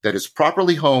level that is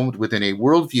properly homed within a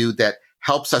worldview that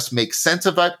helps us make sense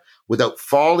of it, without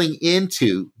falling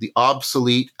into the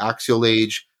obsolete axial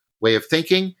age way of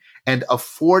thinking, and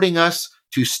affording us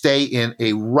to stay in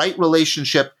a right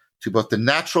relationship to both the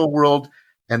natural world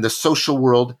and the social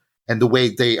world, and the way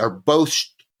they are both,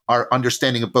 our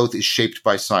understanding of both is shaped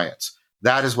by science.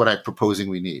 That is what I'm proposing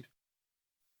we need.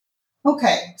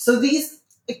 Okay, so these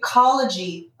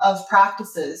ecology of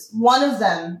practices, one of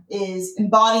them is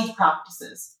embodied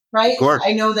practices, right? Of course.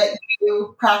 I know that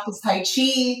you practice Tai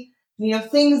Chi,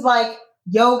 things like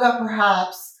yoga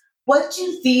perhaps. What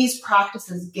do these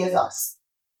practices give us?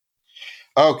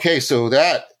 Okay, so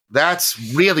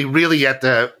that's really, really at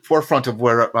the forefront of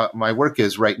where my work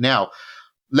is right now.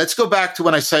 Let's go back to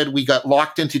when I said we got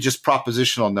locked into just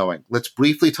propositional knowing. Let's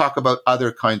briefly talk about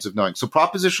other kinds of knowing. So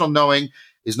propositional knowing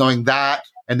is knowing that,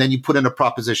 and then you put in a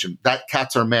proposition. That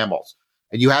cats are mammals.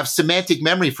 And you have semantic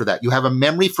memory for that. You have a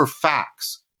memory for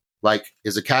facts, like,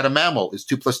 is a cat a mammal? Is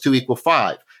 2 + 2 =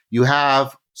 5? You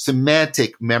have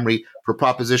semantic memory for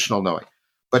propositional knowing.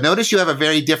 But notice you have a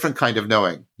very different kind of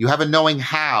knowing. You have a knowing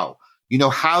how. You know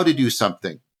how to do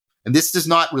something. And this does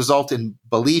not result in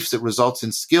beliefs. It results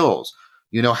in skills.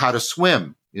 You know how to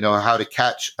swim. You know how to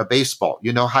catch a baseball.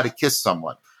 You know how to kiss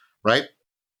someone, right?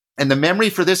 And the memory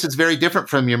for this is very different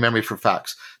from your memory for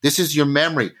facts. This is your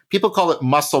memory. People call it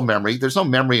muscle memory. There's no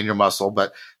memory in your muscles,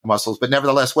 but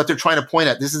nevertheless, what they're trying to point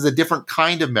at, this is a different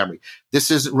kind of memory. This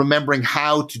is remembering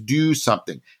how to do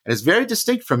something. And it's very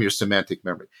distinct from your semantic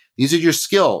memory. These are your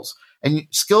skills. And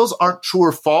skills aren't true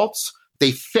or false.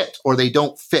 They fit or they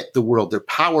don't fit the world. They're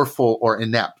powerful or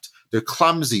inept. They're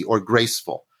clumsy or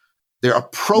graceful. They're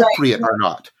appropriate or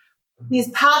not. These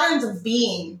patterns of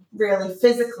being, really,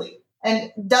 physically.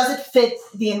 And does it fit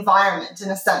the environment in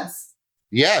a sense?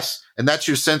 Yes. And that's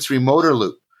your sensory motor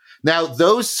loop. Now,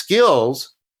 those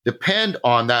skills depend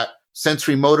on that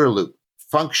sensory motor loop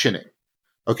functioning.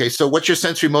 Okay. So what's your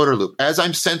sensory motor loop? As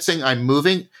I'm sensing, I'm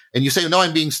moving, and you say, no,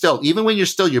 I'm being still. Even when you're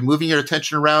still, you're moving your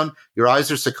attention around, your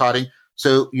eyes are saccading.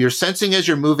 So you're sensing as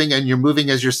you're moving, and you're moving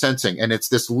as you're sensing. And it's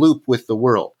this loop with the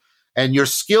world. And your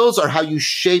skills are how you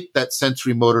shape that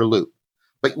sensory motor loop.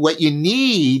 But what you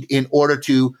need in order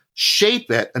to shape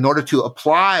it, in order to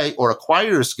apply or acquire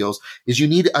your skills, is you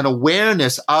need an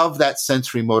awareness of that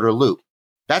sensory motor loop.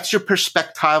 That's your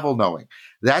perspectival knowing.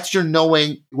 That's your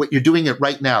knowing what you're doing it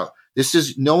right now. This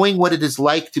is knowing what it is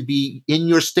like to be in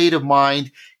your state of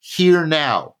mind here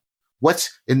now.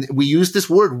 And we use this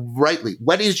word rightly.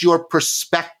 What is your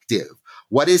perspective?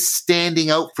 What is standing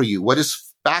out for you? What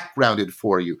is backgrounded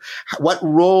for you? What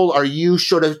role are you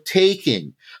sort of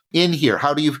taking in here?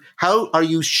 How are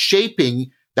you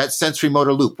shaping that sensory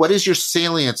motor loop? What is your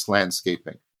salience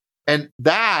landscaping? And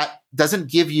that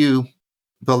doesn't give you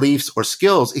beliefs or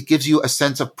skills. It gives you a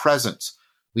sense of presence.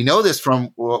 We know this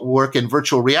from work in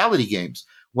virtual reality games.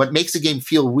 What makes a game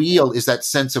feel real is that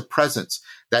sense of presence,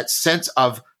 that sense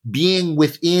of being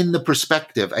within the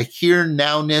perspective, a here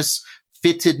nowness,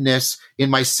 fittedness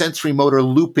in my sensory motor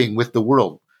looping with the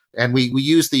world. And we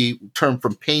use the term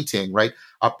from painting, right?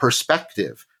 A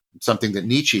perspective, something that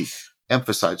Nietzsche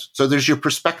emphasized. So there's your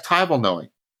perspectival knowing.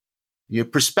 Your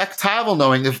perspectival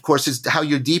knowing, of course, is how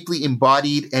you're deeply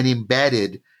embodied and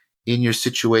embedded in your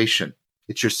situation.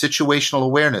 It's your situational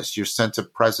awareness, your sense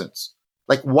of presence.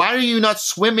 Like, why are you not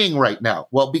swimming right now?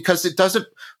 Well, because that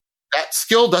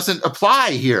skill doesn't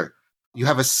apply here. You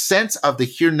have a sense of the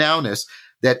here nowness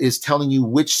that is telling you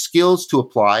which skills to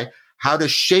apply, how to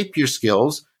shape your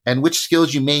skills, and which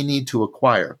skills you may need to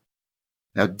acquire.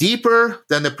 Now, deeper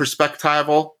than the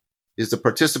perspectival is the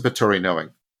participatory knowing.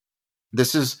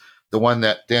 This is the one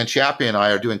that Dan Chiappe and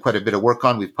I are doing quite a bit of work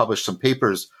on. We've published some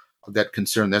papers that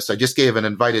concern this. I just gave an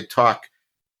invited talk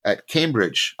at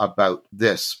Cambridge about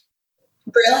this.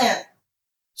 Brilliant.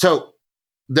 So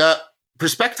the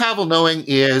perspectival knowing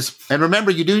is, and remember,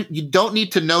 you don't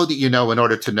need to know that you know in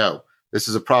order to know. This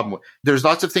is a problem. There's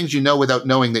lots of things you know without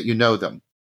knowing that you know them.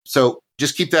 So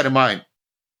just keep that in mind.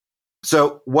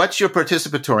 So what's your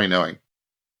participatory knowing?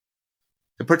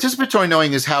 The participatory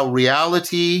knowing is how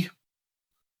reality,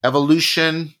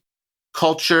 evolution,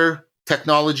 culture,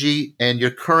 technology, and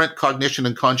your current cognition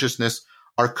and consciousness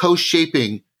are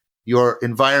co-shaping your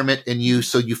environment and you,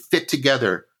 so you fit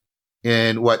together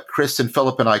in what Chris and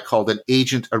Philip and I called an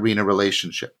agent arena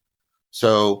relationship.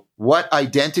 So what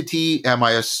identity am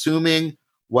I assuming?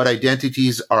 What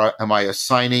identities am I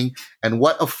assigning? And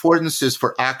what affordances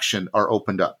for action are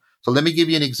opened up? So let me give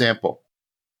you an example.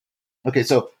 Okay,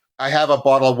 so I have a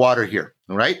bottle of water here,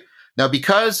 all right? Now,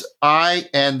 because I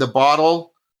and the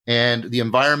bottle and the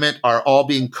environment are all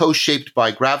being co-shaped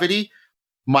by gravity,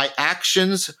 my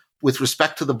actions with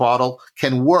respect to the bottle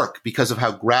can work because of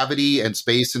how gravity and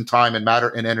space and time and matter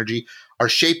and energy are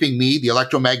shaping me, the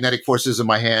electromagnetic forces in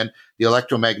my hand, the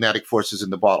electromagnetic forces in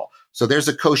the bottle. So there's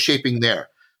a co-shaping there.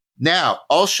 Now,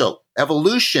 also,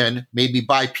 evolution made me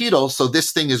bipedal, so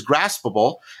this thing is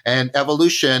graspable. And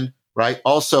evolution, right,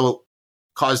 also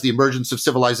caused the emergence of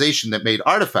civilization that made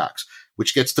artifacts,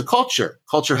 which gets to culture.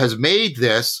 Culture has made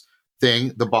this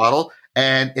thing, the bottle,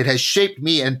 and it has shaped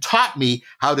me and taught me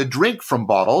how to drink from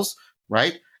bottles,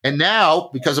 right? And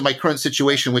now, because of my current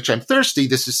situation, which I'm thirsty,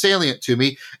 this is salient to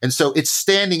me. And so it's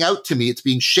standing out to me. It's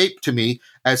being shaped to me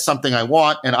as something I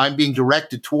want, and I'm being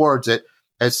directed towards it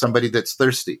as somebody that's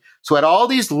thirsty. So at all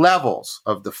these levels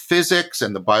of the physics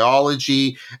and the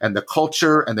biology and the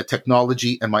culture and the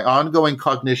technology and my ongoing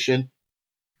cognition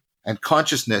and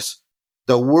consciousness,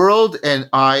 the world and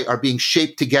I are being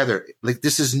shaped together. Like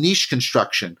this is niche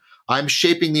construction. I'm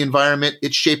shaping the environment,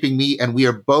 it's shaping me, and we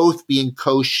are both being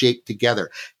co-shaped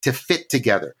together to fit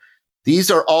together.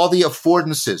 These are all the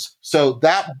affordances. So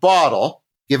that bottle,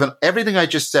 given everything I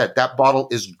just said, that bottle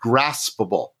is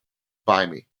graspable by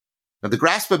me. Now, the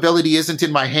graspability isn't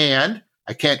in my hand.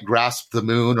 I can't grasp the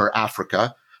moon or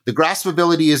Africa. The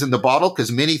graspability is in the bottle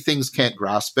because many things can't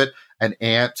grasp it. An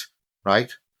ant,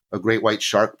 right? A great white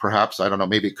shark, perhaps. I don't know.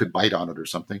 Maybe it could bite on it or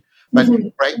something. But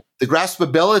right, the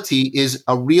graspability is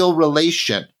a real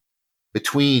relation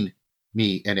between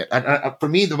me and it. And for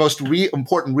me, the most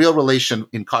important real relation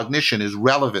in cognition is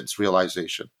relevance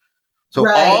realization. So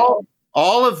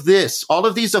all of these,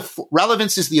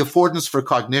 relevance is the affordance for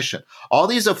cognition. All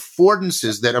these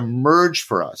affordances that emerge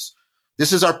for us,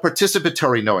 this is our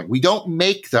participatory knowing. We don't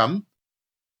make them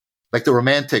like the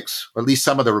romantics, or at least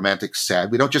some of the romantics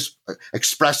said. We don't just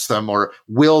express them or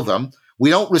will them. We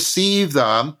don't receive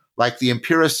them like the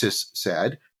empiricists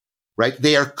said, right?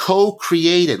 They are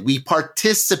co-created. We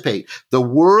participate. The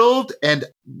world and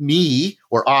me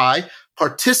or I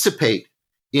participate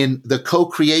in the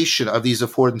co-creation of these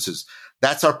affordances.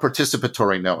 That's our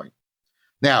participatory knowing.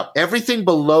 Now, everything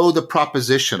below the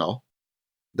propositional,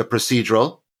 the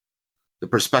procedural, the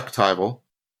perspectival,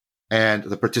 and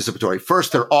the participatory.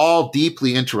 First, they're all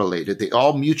deeply interrelated. They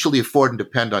all mutually afford and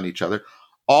depend on each other.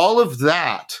 All of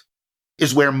that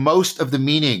is where most of the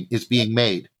meaning is being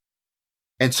made.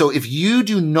 And so if you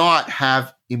do not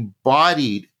have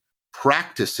embodied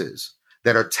practices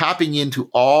that are tapping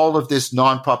into all of this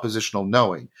non-propositional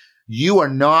knowing, you are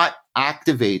not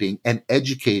activating and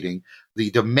educating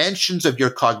the dimensions of your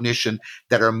cognition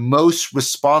that are most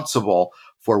responsible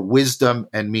for wisdom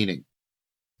and meaning.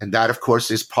 And that, of course,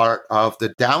 is part of the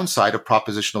downside of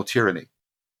propositional tyranny.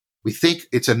 We think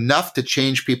it's enough to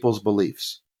change people's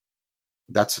beliefs.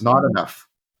 That's not enough.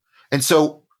 And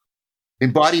so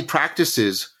embodied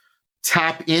practices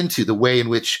tap into the way in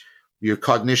which your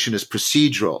cognition is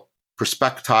procedural,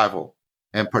 perspectival,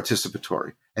 and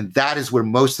participatory. And that is where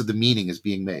most of the meaning is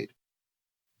being made.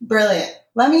 Brilliant.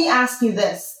 Let me ask you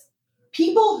this.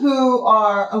 People who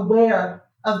are aware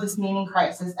of this meaning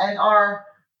crisis and are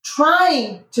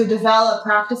trying to develop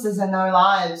practices in their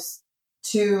lives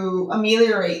to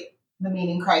ameliorate the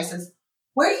meaning crisis,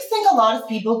 where do you think a lot of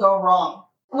people go wrong?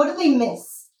 What do they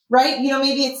miss? Right?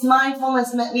 Maybe it's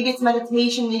mindfulness, maybe it's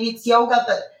meditation, maybe it's yoga,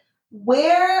 but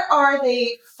where are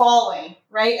they falling,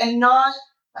 right? And not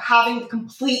having the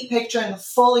complete picture and the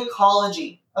full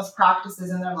ecology of practices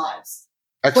in their lives.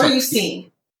 Excellent. What are you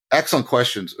seeing? Excellent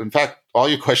questions. In fact, all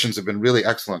your questions have been really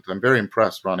excellent. I'm very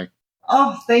impressed, Ronnie.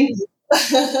 Oh, thank you.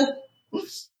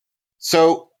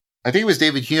 So I think it was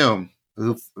David Hume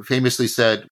who famously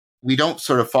said, we don't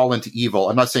sort of fall into evil.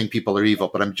 I'm not saying people are evil,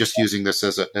 but I'm just using this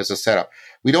as a setup.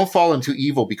 We don't fall into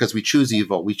evil because we choose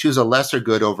evil. We choose a lesser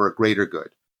good over a greater good.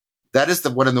 That is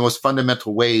one of the most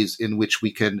fundamental ways in which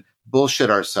we can bullshit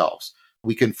ourselves.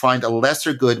 We can find a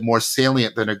lesser good more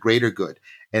salient than a greater good,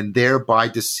 and thereby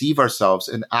deceive ourselves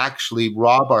and actually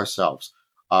rob ourselves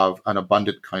of an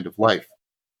abundant kind of life.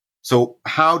 So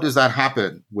how does that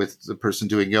happen with the person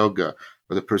doing yoga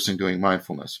or the person doing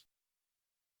mindfulness?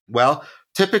 Well,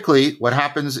 typically what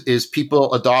happens is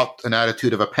people adopt an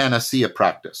attitude of a panacea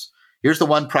practice. Here's the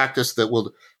one practice that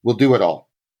will do it all.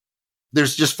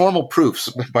 There's just formal proofs,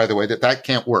 by the way, that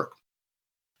can't work.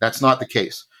 That's not the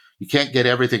case. You can't get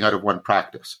everything out of one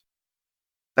practice.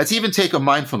 Let's even take a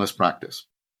mindfulness practice.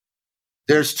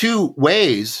 There's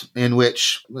there's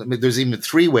even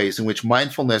 3 ways in which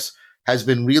mindfulness has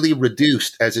been really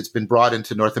reduced as it's been brought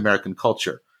into North American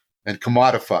culture and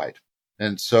commodified.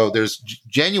 And so there's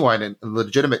genuine and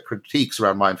legitimate critiques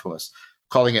around mindfulness,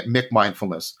 calling it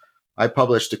McMindfulness. I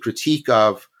published a critique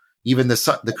of even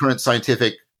the current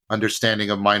scientific understanding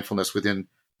of mindfulness within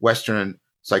Western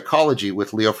psychology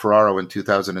with Leo Ferraro in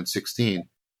 2016,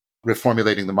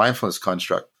 reformulating the mindfulness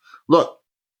construct. Look,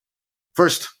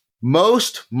 first,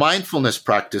 Most mindfulness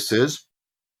practices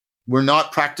were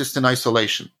not practiced in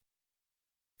isolation.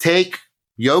 Take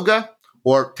yoga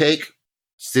or take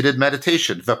seated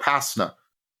meditation, Vipassana.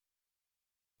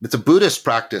 It's a Buddhist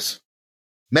practice.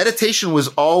 Meditation was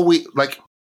always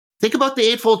think about the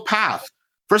Eightfold Path.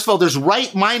 First of all, there's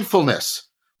right mindfulness,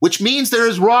 which means there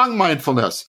is wrong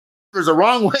mindfulness. There's a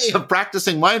wrong way of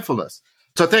practicing mindfulness.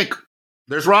 So think,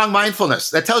 there's wrong mindfulness.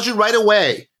 That tells you right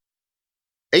away.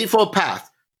 Eightfold Path.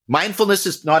 Mindfulness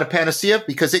is not a panacea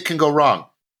because it can go wrong.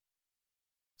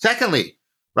 Secondly,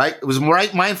 right, it was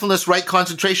right mindfulness, right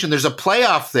concentration. There's a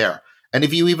playoff there. And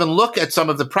if you even look at some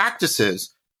of the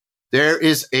practices, there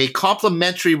is a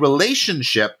complementary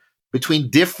relationship between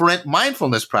different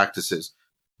mindfulness practices.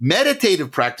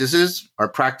 Meditative practices are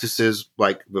practices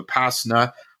like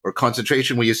Vipassana or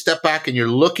concentration, where you step back and you're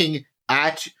looking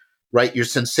at, right, your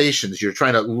sensations. You're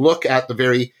trying to look at the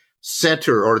very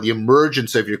center or the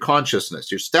emergence of your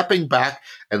consciousness. You're stepping back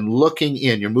and looking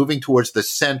in. You're moving towards the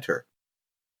center.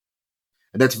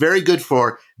 And that's very good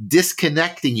for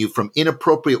disconnecting you from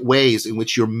inappropriate ways in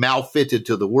which you're malfitted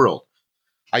to the world.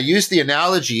 I use the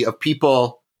analogy of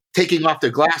people taking off their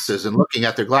glasses and looking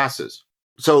at their glasses.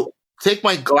 So take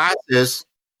my glasses,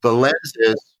 the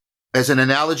lenses, as an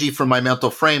analogy for my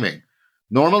mental framing.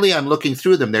 Normally, I'm looking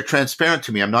through them. They're transparent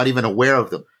to me. I'm not even aware of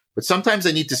them. But sometimes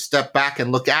I need to step back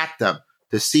and look at them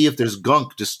to see if there's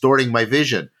gunk distorting my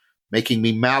vision, making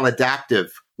me maladaptive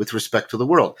with respect to the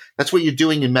world. That's what you're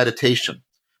doing in meditation.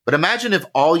 But imagine if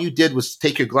all you did was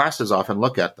take your glasses off and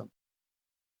look at them.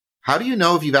 How do you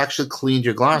know if you've actually cleaned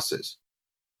your glasses?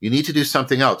 You need to do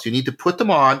something else. You need to put them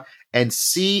on and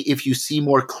see if you see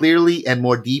more clearly and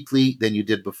more deeply than you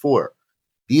did before.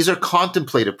 These are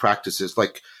contemplative practices,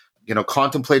 like,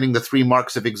 contemplating the 3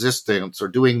 marks of existence, or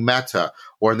doing metta,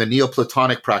 or in the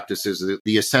Neoplatonic practices,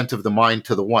 the ascent of the mind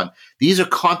to the one. These are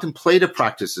contemplative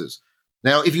practices.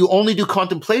 Now, if you only do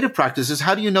contemplative practices,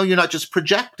 how do you know you're not just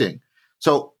projecting?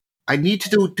 So I need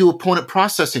to do opponent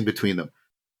processing between them.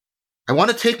 I want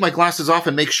to take my glasses off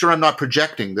and make sure I'm not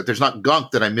projecting, that there's not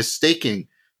gunk that I'm mistaking,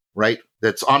 right,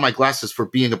 that's on my glasses for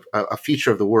being a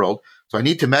feature of the world. So I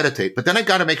need to meditate. But then I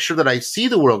got to make sure that I see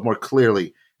the world more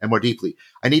clearly and more deeply.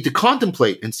 I need to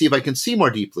contemplate and see if I can see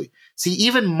more deeply. See,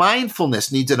 even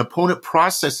mindfulness needs an opponent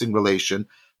processing relation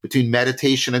between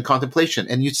meditation and contemplation.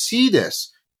 And you see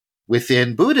this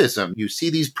within Buddhism. You see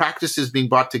these practices being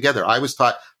brought together. I was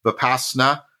taught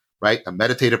Vipassana, right? A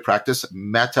meditative practice,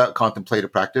 metta,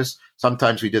 contemplative practice.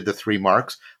 Sometimes we did the 3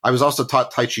 marks. I was also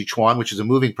taught Tai Chi Chuan, which is a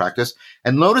moving practice.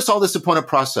 And notice all this opponent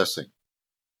processing.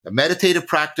 A meditative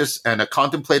practice and a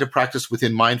contemplative practice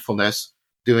within mindfulness,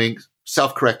 doing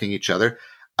self-correcting each other.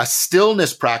 A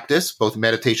stillness practice, both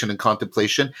meditation and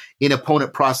contemplation, in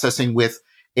opponent processing with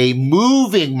a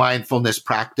moving mindfulness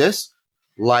practice,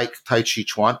 like Tai Chi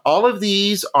Chuan. All of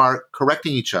these are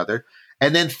correcting each other.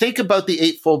 And then think about the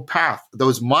Eightfold Path.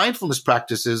 Those mindfulness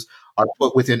practices are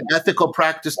put within ethical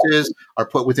practices, are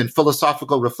put within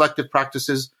philosophical reflective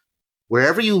practices.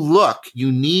 Wherever you look,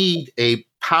 you need a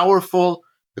powerful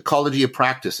ecology of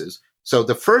practices. So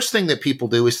the first thing that people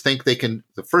do is think the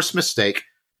first mistake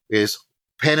is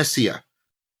panacea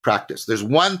practice. There's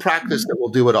one practice that will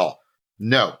do it all.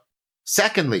 No.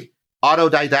 Secondly,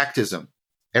 autodidactism.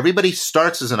 Everybody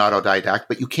starts as an autodidact,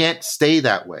 but you can't stay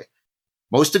that way.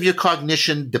 Most of your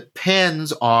cognition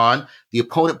depends on the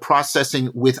opponent processing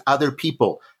with other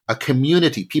people, a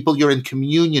community, people you're in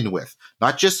communion with,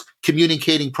 not just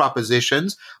communicating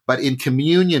propositions, but in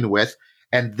communion with,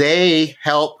 and they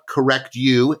help correct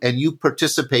you and you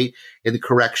participate in the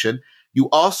correction. You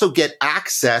also get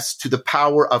access to the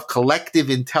power of collective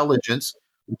intelligence,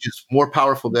 which is more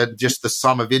powerful than just the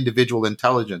sum of individual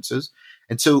intelligences.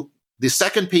 And so the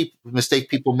second mistake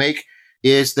people make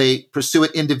is they pursue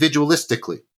it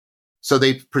individualistically. So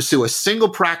they pursue a single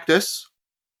practice,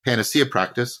 panacea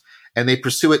practice, and they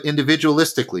pursue it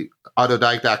individualistically,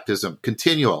 autodidactism,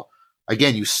 continual.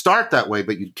 Again, you start that way,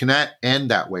 but you cannot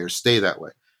end that way or stay that way.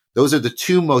 Those are the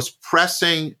 2 most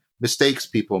pressing mistakes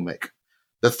people make.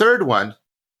 The third one,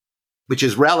 which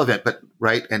is relevant, but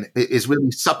right, and is really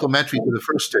supplementary to the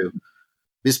first 2,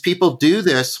 is people do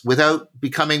this without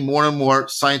becoming more and more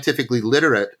scientifically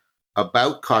literate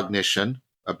about cognition,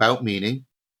 about meaning,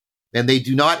 and they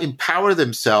do not empower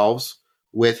themselves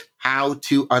with how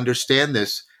to understand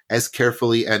this as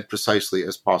carefully and precisely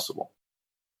as possible.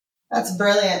 That's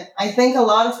brilliant. I think a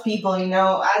lot of people,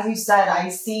 as you said, I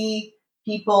see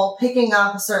people picking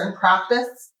up a certain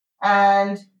practice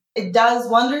and it does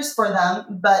wonders for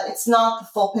them, but it's not the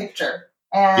full picture.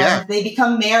 And they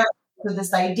become married to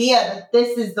this idea that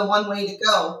this is the one way to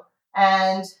go.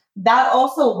 And that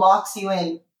also locks you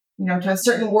in, to a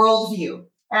certain worldview.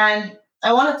 And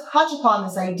I want to touch upon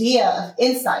this idea of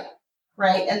insight,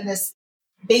 right? And this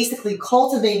basically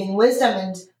cultivating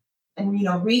wisdom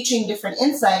and reaching different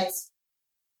insights.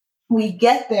 We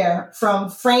get there from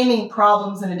framing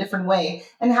problems in a different way,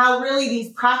 and how really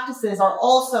these practices are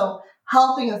also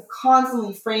helping us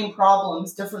constantly frame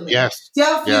problems differently. Yes. So you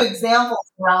have a few Yeah.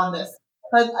 examples around this,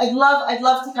 but I'd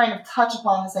love to kind of touch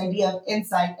upon this idea of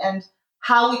insight and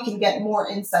how we can get more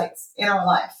insights in our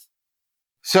life.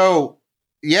 So,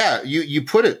 yeah, you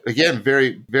put it again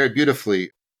very, very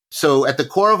beautifully. So at the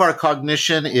core of our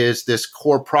cognition is this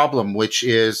core problem, which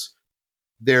is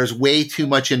there's way too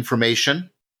much information.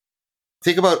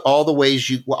 Think about all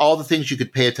the things you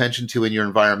could pay attention to in your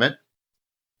environment.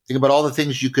 Think about all the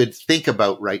things you could think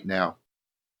about right now.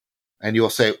 And you'll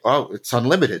say, oh, it's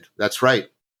unlimited. That's right.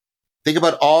 Think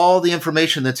about all the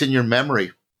information that's in your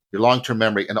memory, your long-term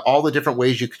memory, and all the different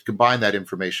ways you could combine that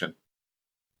information.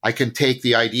 I can take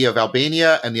the idea of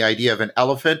Albania and the idea of an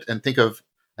elephant and think of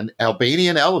an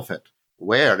Albanian elephant.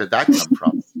 Where did that come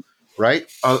from? Right?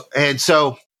 And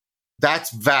so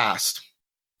that's vast.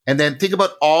 And then think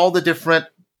about all the different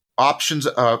options,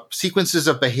 sequences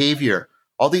of behavior,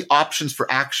 all the options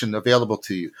for action available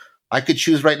to you. I could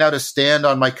choose right now to stand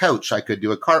on my couch. I could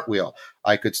do a cartwheel.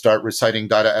 I could start reciting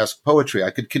Dadaesque poetry.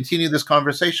 I could continue this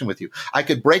conversation with you. I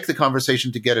could break the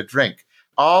conversation to get a drink.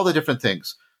 All the different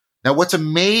things. Now, what's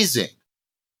amazing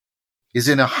is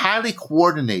in a highly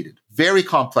coordinated, very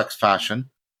complex fashion,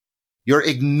 you're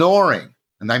ignoring,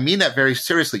 and I mean that very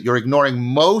seriously, you're ignoring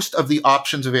most of the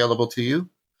options available to you.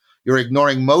 You're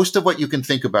ignoring most of what you can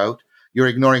think about. You're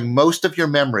ignoring most of your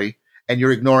memory, and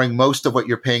you're ignoring most of what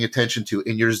you're paying attention to.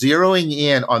 And you're zeroing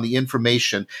in on the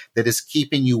information that is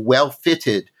keeping you well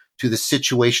fitted to the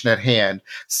situation at hand,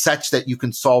 such that you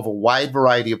can solve a wide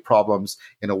variety of problems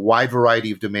in a wide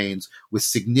variety of domains with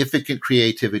significant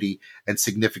creativity and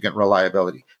significant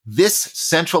reliability. This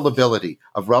central ability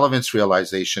of relevance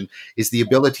realization is the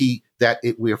ability that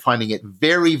we are finding it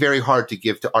very, very hard to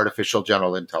give to artificial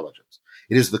general intelligence.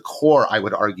 It is the core, I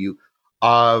would argue,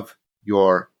 of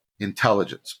your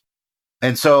intelligence.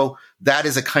 And so that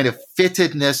is a kind of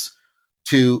fittedness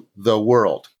to the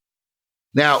world.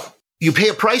 Now, you pay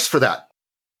a price for that.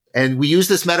 And we use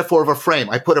this metaphor of a frame.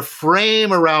 I put a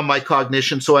frame around my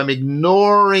cognition, so I'm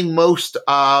ignoring most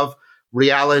of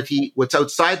reality, what's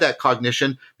outside that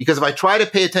cognition, because if I try to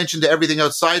pay attention to everything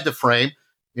outside the frame,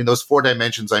 in those 4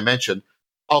 dimensions I mentioned,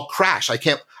 I'll crash.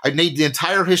 I need the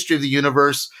entire history of the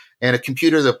universe and a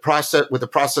computer with the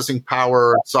processing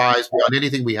power and size beyond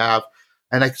anything we have.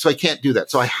 So I can't do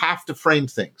that. So I have to frame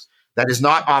things. That is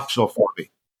not optional for me.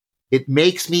 It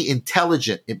makes me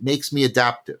intelligent. It makes me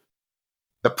adaptive.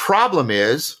 The problem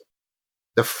is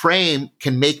the frame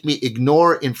can make me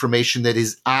ignore information that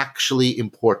is actually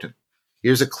important.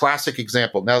 Here's a classic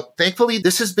example. Now, thankfully,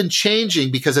 this has been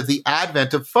changing because of the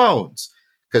advent of phones,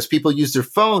 because people use their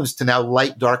phones to now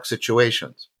light dark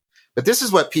situations. But this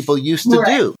is what people used to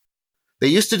do. They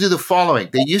used to do the following.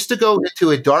 They used to go into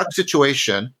a dark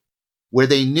situation where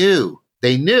they knew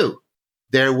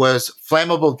there was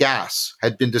flammable gas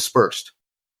had been dispersed,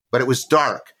 but it was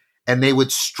dark, and they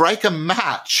would strike a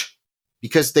match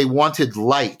because they wanted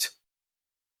light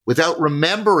without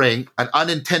remembering an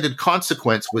unintended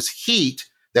consequence was heat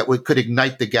that could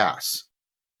ignite the gas.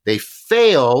 They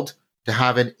failed to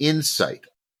have an insight.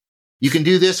 You can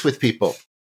do this with people.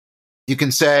 You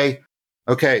can say,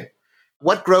 okay,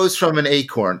 what grows from an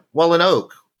acorn? Well, an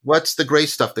oak. What's the gray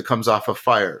stuff that comes off of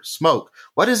fire? Smoke.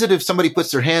 What is it if somebody puts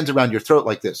their hands around your throat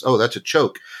like this? Oh, that's a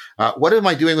choke. What am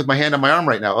I doing with my hand on my arm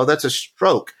right now? Oh, that's a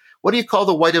stroke. What do you call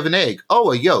the white of an egg?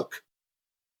 Oh, a yolk.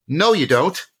 No, you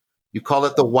don't. You call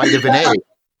it the white of an egg,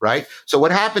 right? So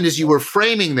what happened is you were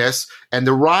framing this and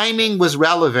the rhyming was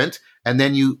relevant. And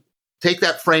then you take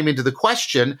that frame into the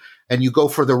question and you go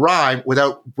for the rhyme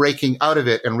without breaking out of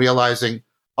it and realizing,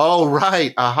 oh,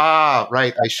 right. Aha.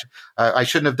 Right. I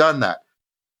shouldn't have done that.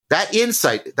 That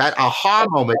insight, that aha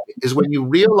moment is when you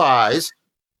realize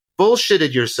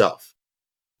bullshitted yourself.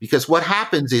 Because what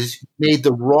happens is you made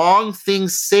the wrong thing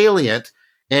salient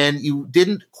and you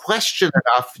didn't question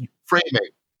enough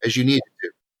framing as you needed to.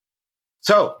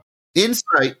 So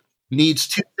insight needs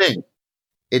 2 things.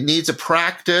 It needs a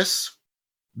practice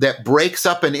that breaks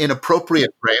up an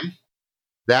inappropriate frame.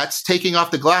 That's taking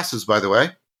off the glasses, by the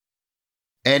way.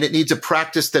 And it needs a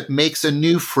practice that makes a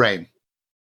new frame.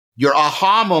 Your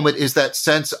aha moment is that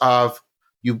sense of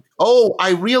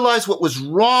I realize what was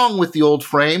wrong with the old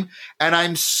frame and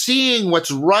I'm seeing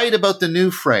what's right about the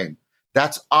new frame.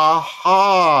 That's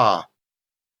aha.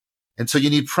 And so you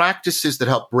need practices that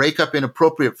help break up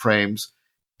inappropriate frames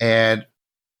and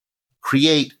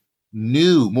create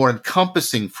new, more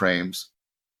encompassing frames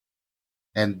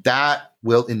And that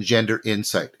will engender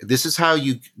insight. This is how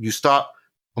you stop.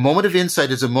 A moment of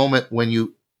insight is a moment when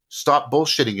you stop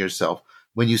bullshitting yourself,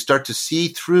 when you start to see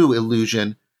through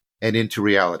illusion and into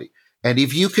reality. And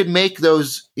if you can make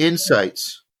those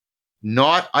insights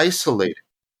not isolated,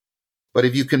 but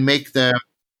if you can make them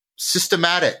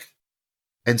systematic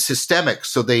and systemic,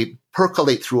 so they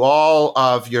percolate through all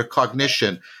of your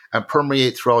cognition and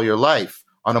permeate through all your life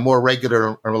on a more regular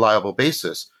and reliable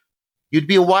basis, you'd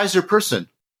be a wiser person.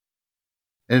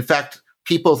 And in fact,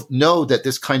 people know that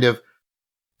this kind of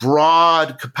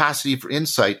broad capacity for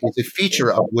insight is a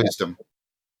feature of wisdom.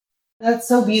 That's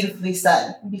so beautifully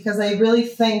said, because I really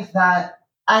think that,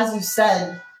 as you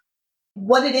said,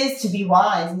 what it is to be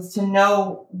wise is to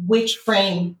know which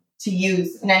frame to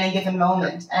use in any given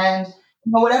moment. And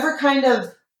whatever kind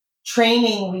of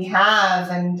training we have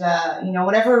and,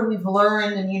 whatever we've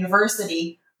learned in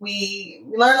university, we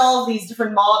learn all of these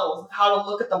different models of how to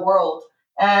look at the world.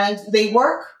 And they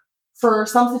work for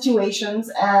some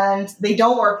situations and they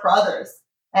don't work for others.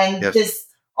 And this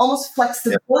almost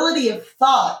flexibility of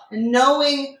thought and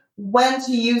knowing when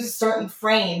to use a certain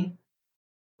frame.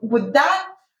 Would that,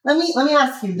 let me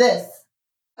ask you this.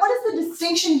 What is the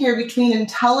distinction here between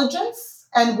intelligence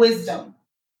and wisdom?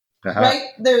 Right?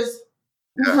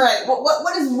 Right.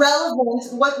 What is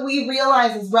relevant, what we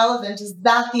realize is relevant is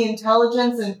that the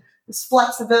intelligence and this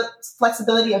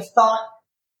flexibility of thought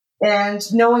and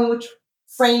knowing which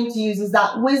frame to use, is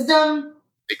that wisdom?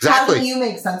 Exactly. How do you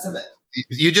make sense of it?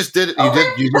 You just did it.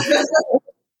 You did.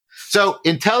 So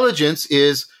intelligence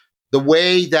is the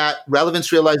way that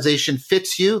relevance realization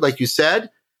fits you, like you said.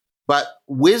 But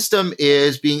wisdom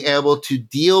is being able to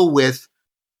deal with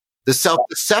the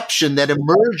self-deception that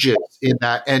emerges in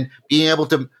that and being able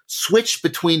to switch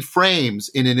between frames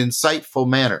in an insightful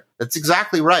manner. That's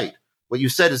exactly right. What you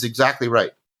said is exactly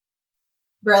right.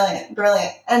 Brilliant.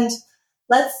 And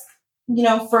let's,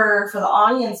 for the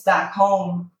audience back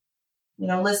home,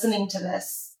 listening to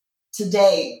this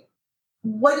today,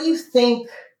 what do you think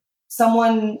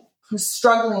someone who's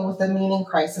struggling with a meaning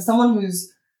crisis, someone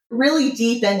who's really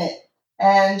deep in it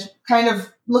and kind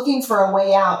of looking for a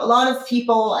way out? A lot of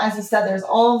people, as you said, there's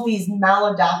all of these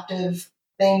maladaptive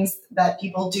things that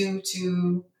people do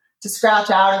to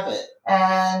scratch out of it.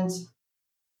 And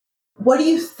what do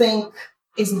you think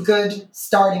is a good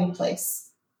starting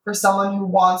place for someone who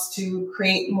wants to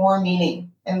create more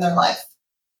meaning in their life?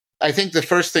 I think the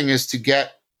first thing is to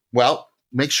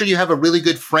make sure you have a really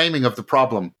good framing of the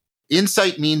problem.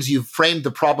 Insight means you've framed the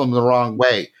problem the wrong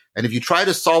way. And if you try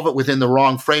to solve it within the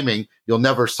wrong framing, you'll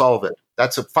never solve it.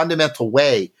 That's a fundamental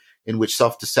way in which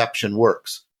self-deception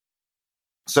works.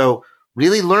 So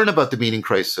really learn about the meaning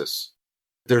crisis.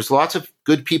 There's lots of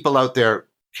good people out there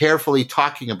carefully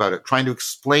talking about it, trying to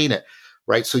explain it,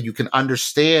 right? So you can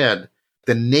understand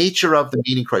the nature of the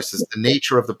meaning crisis, the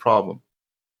nature of the problem.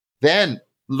 Then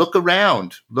look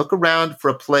around for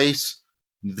a place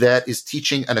that is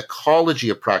teaching an ecology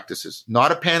of practices,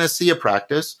 not a panacea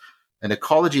practice, an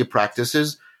ecology of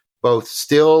practices, both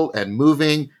still and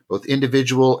moving, both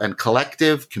individual and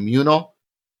collective, communal.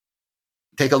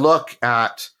 Take a look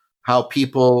at how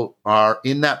people are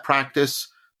in that practice.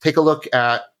 Take a look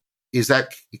at, is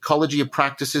that ecology of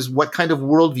practices, what kind of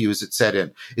worldview is it set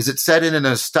in? Is it set in a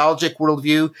nostalgic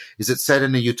worldview? Is it set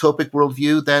in a utopic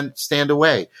worldview? Then stand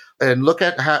away and look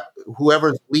at how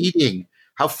whoever's leading,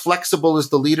 how flexible is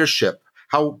the leadership?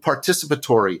 How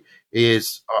participatory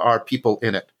are people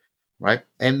in it, right?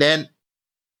 And then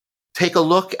take a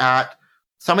look at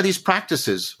some of these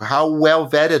practices. How well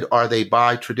vetted are they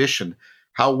by tradition?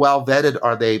 How well vetted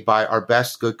are they by our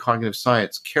best good cognitive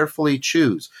science? Carefully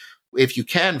choose. If you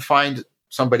can, find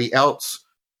somebody else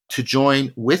to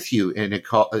join with you in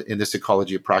this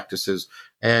ecology of practices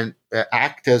and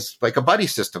act as like a buddy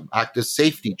system, act as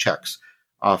safety checks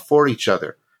for each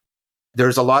other.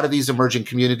 There's a lot of these emerging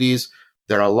communities.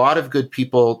 There are a lot of good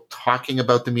people talking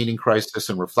about the meaning crisis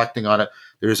and reflecting on it.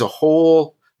 There's a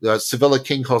whole, Sevilla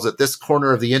King calls it this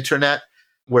corner of the internet,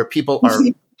 where people are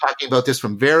talking about this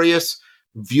from various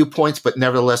viewpoints, but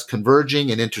nevertheless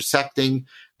converging and intersecting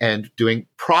and doing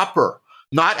proper,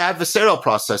 not adversarial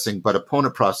processing, but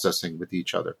opponent processing with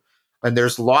each other. And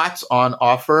there's lots on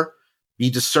offer. Be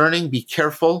discerning, be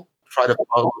careful, try to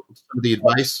follow some of the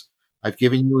advice I've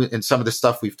given you and some of the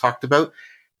stuff we've talked about.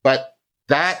 But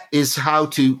that is how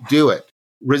to do it.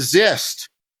 Resist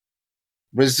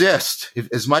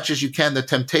as much as you can the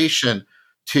temptation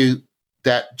to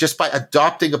that just by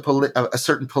adopting a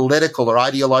certain political or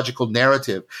ideological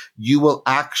narrative, you will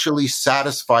actually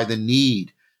satisfy the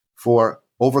need for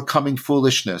overcoming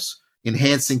foolishness,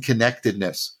 enhancing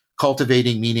connectedness,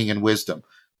 cultivating meaning and wisdom.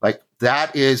 Like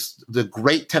that is the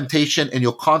great temptation, and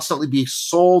you'll constantly be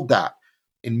sold that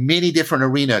in many different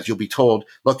arenas. You'll be told,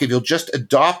 look, if you'll just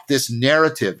adopt this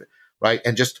narrative, right,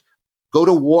 and just go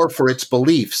to war for its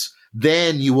beliefs,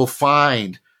 then you will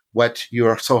find what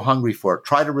you're so hungry for.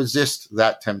 Try to resist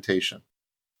that temptation.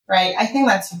 Right. I think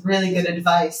that's really good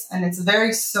advice. And it's a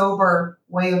very sober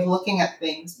way of looking at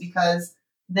things, because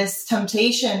this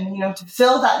temptation, to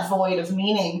fill that void of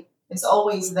meaning is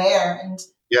always there. And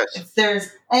Yes. if there's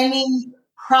any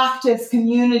practice,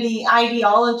 community,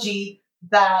 ideology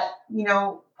that,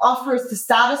 offers to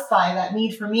satisfy that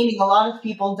need for meaning, a lot of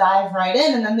people dive right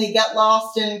in and then they get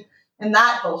lost in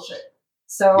that bullshit.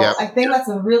 So Yep. I think that's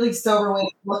a really sober way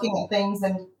of looking at things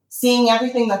and seeing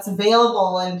everything that's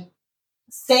available and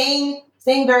staying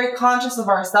very conscious of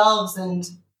ourselves and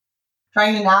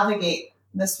trying to navigate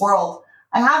this world.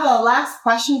 I have a last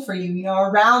question for you,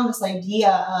 around this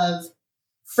idea of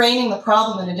framing the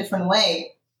problem in a different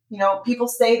way. People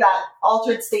say that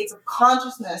altered states of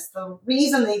consciousness, the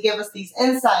reason they give us these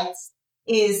insights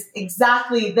is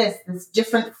exactly this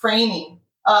different framing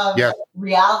of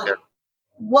reality. Yeah.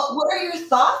 What are your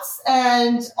thoughts,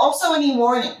 and also any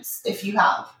warnings if you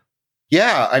have?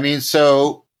 Yeah, I mean,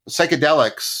 so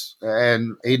psychedelics,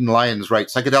 and Aidan Lyon's right,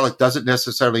 psychedelic doesn't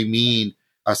necessarily mean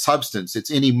a substance.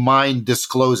 It's any mind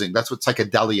disclosing. That's what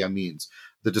psychedelia means,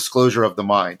 the disclosure of the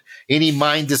mind. Any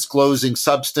mind disclosing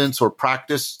substance or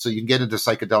practice. So you can get into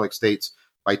psychedelic states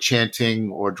by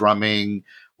chanting or drumming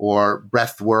or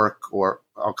breath work or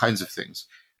all kinds of things.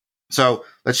 So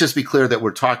let's just be clear that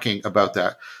we're talking about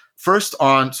that. First,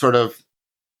 on sort of,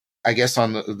 I guess,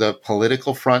 on the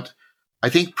political front, I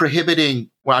think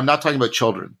prohibiting, well, I'm not talking about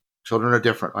children. Children are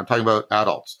different. I'm talking about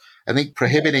adults. I think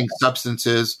prohibiting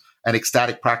substances and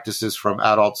ecstatic practices from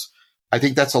adults, I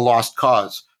think that's a lost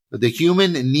cause. The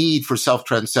human need for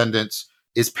self-transcendence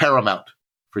is paramount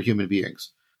for human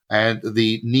beings. And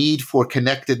the need for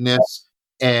connectedness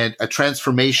and a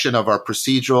transformation of our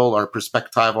procedural, our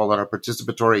perspectival, and our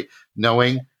participatory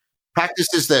knowing,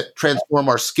 practices that transform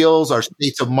our skills, our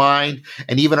states of mind,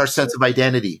 and even our sense of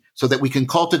identity so that we can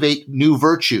cultivate new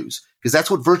virtues, because that's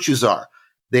what virtues are.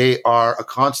 They are a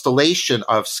constellation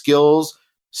of skills,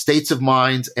 states of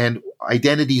minds, and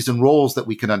identities and roles that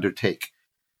we can undertake.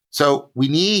 So we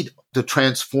need to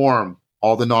transform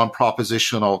all the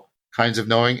non-propositional kinds of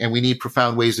knowing, and we need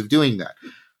profound ways of doing that.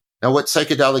 Now, what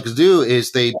psychedelics do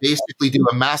is they basically do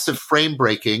a massive frame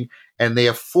breaking, and they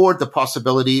afford the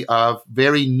possibility of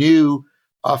very new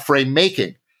frame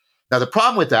making. Now, the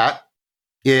problem with that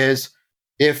is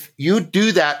if you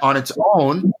do that on its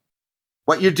own,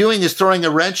 what you're doing is throwing a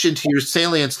wrench into your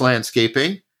salience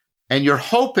landscaping, and you're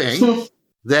hoping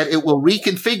that it will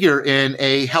reconfigure in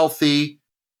a healthy,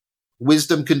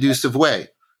 wisdom-conducive way.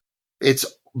 It's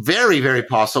very, very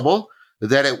possible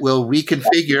that it will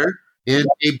reconfigure in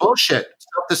a bullshit,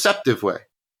 self-deceptive way.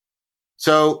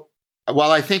 So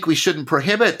while I think we shouldn't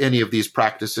prohibit any of these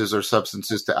practices or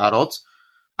substances to adults,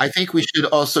 I think we should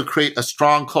also create a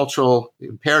strong cultural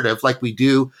imperative like we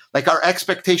do, like our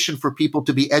expectation for people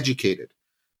to be educated.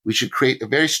 We should create a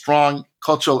very strong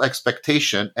cultural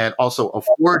expectation and also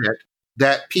afford it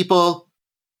that people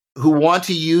who want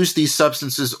to use these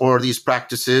substances or these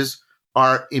practices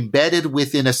are embedded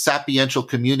within a sapiential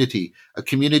community, a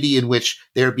community in which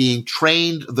they're being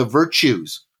trained the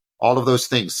virtues, all of those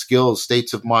things, skills,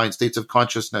 states of mind, states of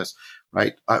consciousness,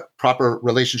 right? A proper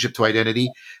relationship to identity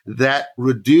that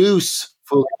reduce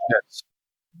foolishness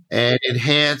and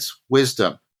enhance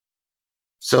wisdom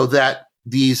so that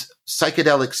these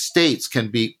psychedelic states can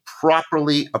be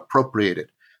properly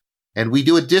appropriated. And we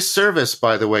do a disservice,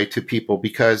 by the way, to people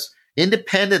because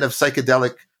independent of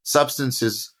psychedelic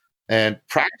substances and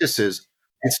practices,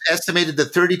 it's estimated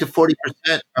that 30 to 40%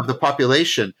 of the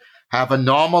population have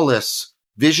anomalous,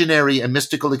 visionary, and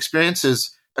mystical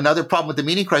experiences. Another problem with the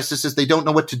meaning crisis is they don't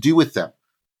know what to do with them.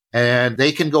 And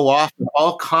they can go off in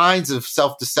all kinds of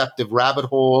self-deceptive rabbit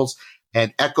holes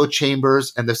and echo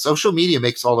chambers, and the social media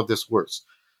makes all of this worse.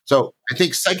 So I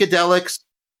think psychedelics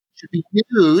should be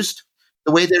used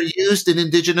the way they're used in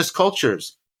indigenous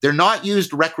cultures. They're not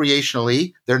used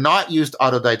recreationally. They're not used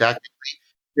autodidactically.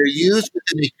 They're used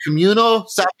within a communal,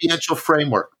 sapiential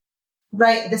framework.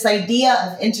 Right. This idea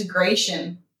of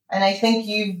integration. And I think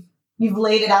you've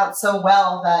laid it out so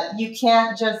well that you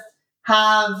can't just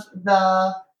have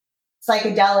the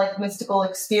psychedelic mystical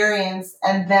experience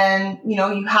and then,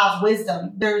 you have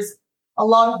wisdom. There's a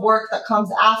lot of work that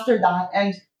comes after that.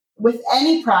 And with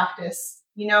any practice,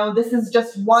 this is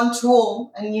just one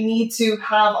tool and you need to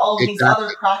have all of these other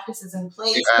practices in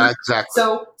place. Exactly.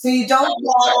 So you don't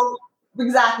fall,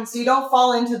 exactly. So you don't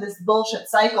fall into this bullshit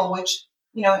cycle, which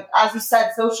as you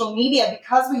said, social media,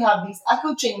 because we have these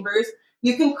echo chambers,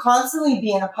 you can constantly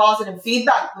be in a positive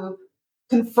feedback loop,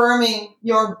 confirming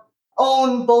your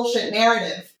own bullshit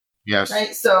narrative. Yes.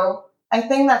 Right. So I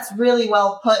think that's really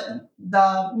well put.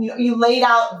 You laid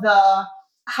out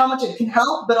how much it can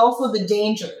help, but also the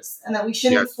dangers, and that we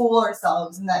shouldn't fool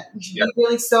ourselves, and that we should be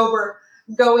really sober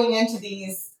going into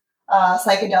these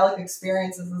psychedelic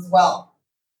experiences as well.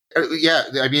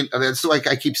 I mean, that's like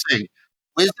I keep saying,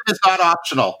 wisdom is not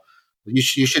optional. You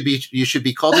should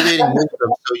be cultivating wisdom,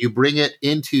 so you bring it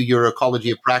into your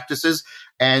ecology of practices,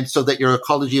 and so that your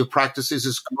ecology of practices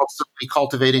is constantly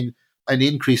cultivating an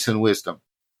increase in wisdom.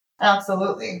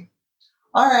 Absolutely.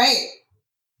 All right.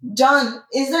 John,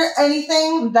 is there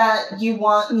anything that you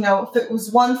want, if it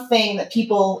was one thing that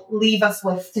people leave us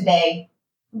with today,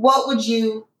 what would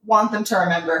you want them to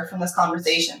remember from this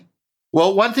conversation?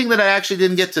 Well, one thing that I actually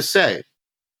didn't get to say,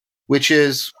 which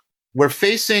is we're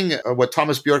facing what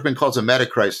Thomas Bjorkman calls a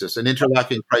meta-crisis, an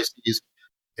interlocking crises,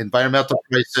 environmental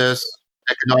crisis,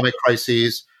 economic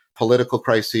crises, political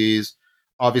crises,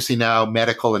 obviously now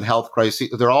medical and health crises.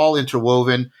 They're all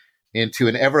interwoven into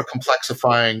an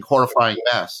ever-complexifying, horrifying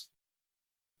mess.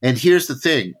 And here's the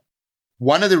thing.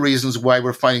 One of the reasons why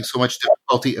we're finding so much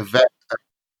difficulty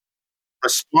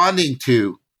responding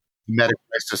to the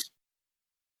meta-crisis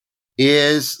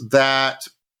is that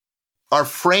our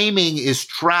framing is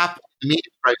trapped in the meaning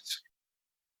crisis.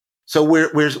 So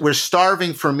we're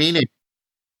starving for meaning.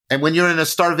 And when you're in a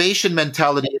starvation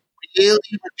mentality, it really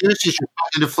reduces your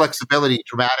cognitive flexibility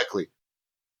dramatically.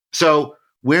 So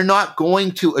we're not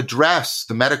going to address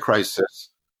the meta crisis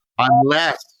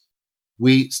unless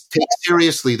we take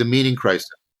seriously the meaning crisis.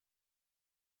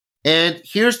 And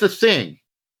here's the thing.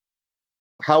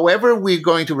 However we're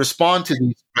going to respond to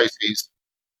these crises,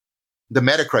 the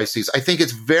meta crises, I think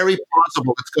it's very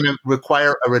possible it's going to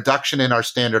require a reduction in our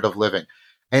standard of living.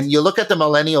 And you look at the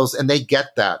millennials and they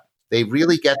get that. They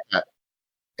really get that.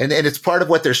 And it's part of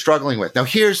what they're struggling with. Now,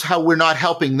 here's how we're not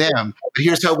helping them, but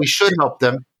here's how we should help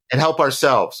them and help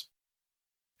ourselves.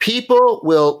 People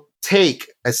will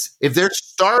if they're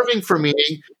starving for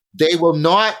meaning, they will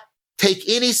not take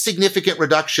any significant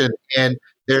reduction in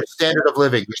their standard of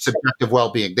living, their subjective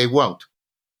well-being. They won't.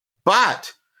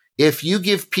 But if you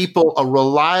give people a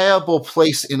reliable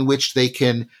place in which they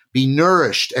can be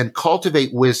nourished and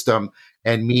cultivate wisdom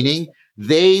and meaning,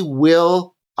 they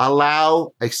will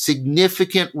allow a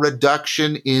significant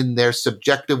reduction in their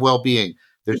subjective well-being,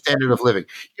 their standard of living.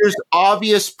 Here's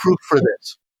obvious proof for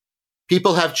this.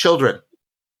 People have children.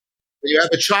 When you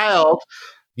have a child,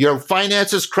 your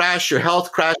finances crash, your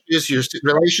health crashes, your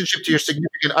relationship to your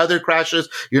significant other crashes,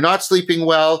 you're not sleeping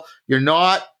well, you're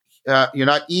not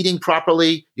eating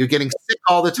properly, you're getting sick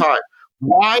all the time.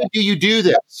 Why do you do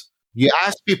this? You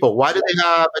ask people, why do they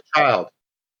have a child?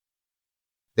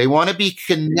 They want to be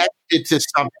connected to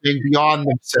something beyond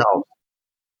themselves,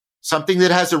 something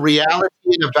that has a reality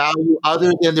and a value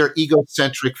other than their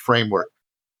egocentric framework.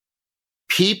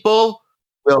 People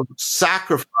will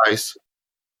sacrifice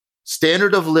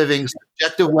standard of living,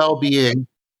 subjective well-being,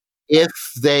 if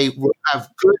they have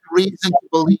good reason to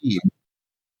believe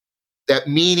that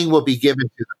meaning will be given to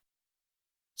them.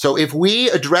 So if we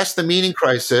address the meaning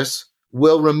crisis,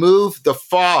 we'll remove the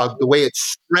fog, the way it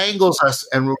strangles us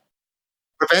and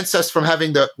prevents us from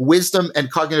having the wisdom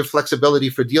and cognitive flexibility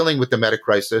for dealing with the meta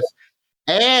crisis.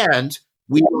 And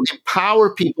we will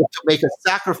empower people to make a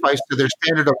sacrifice to their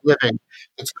standard of living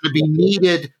that's going to be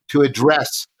needed to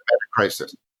address the meta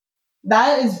crisis.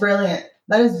 That is brilliant.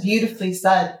 That is beautifully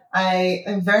said. I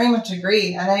very much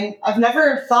agree. And I've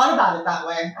never thought about it that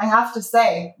way. I have to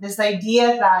say, this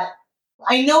idea that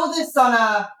I know this on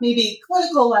a maybe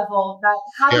clinical level, that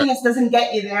happiness doesn't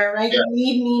get you there, right? You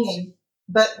need meaning.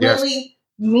 But really,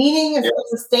 meaning is what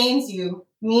sustains you.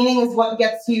 Meaning is what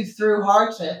gets you through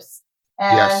hardships.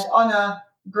 And on a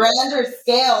grander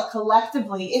scale,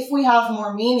 collectively, if we have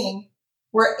more meaning,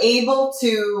 we're able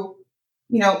to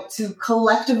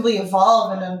collectively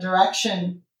evolve in a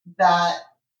direction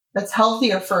that's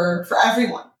healthier for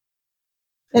everyone,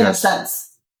 in a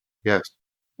sense. Yes.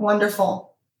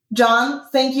 Wonderful. John,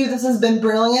 thank you. This has been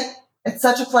brilliant. It's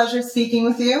such a pleasure speaking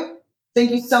with you.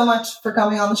 Thank you so much for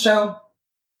coming on the show.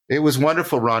 It was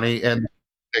wonderful, Ronnie, and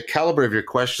the caliber of your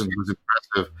questions was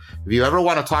impressive. If you ever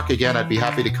want to talk again, I'd be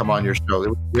happy to come on your show. It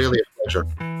was really a pleasure.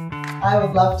 I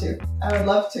would love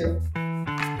to.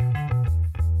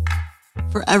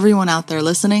 For everyone out there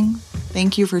listening,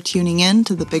 thank you for tuning in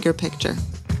to The Bigger Picture.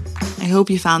 I hope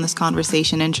you found this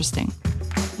conversation interesting.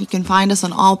 You can find us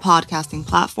on all podcasting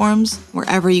platforms,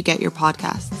 wherever you get your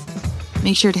podcasts.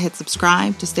 Make sure to hit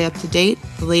subscribe to stay up to date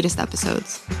with the latest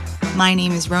episodes. My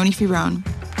name is Roni Firone.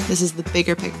 This is The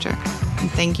Bigger Picture,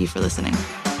 and thank you for listening.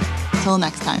 Till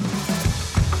next time.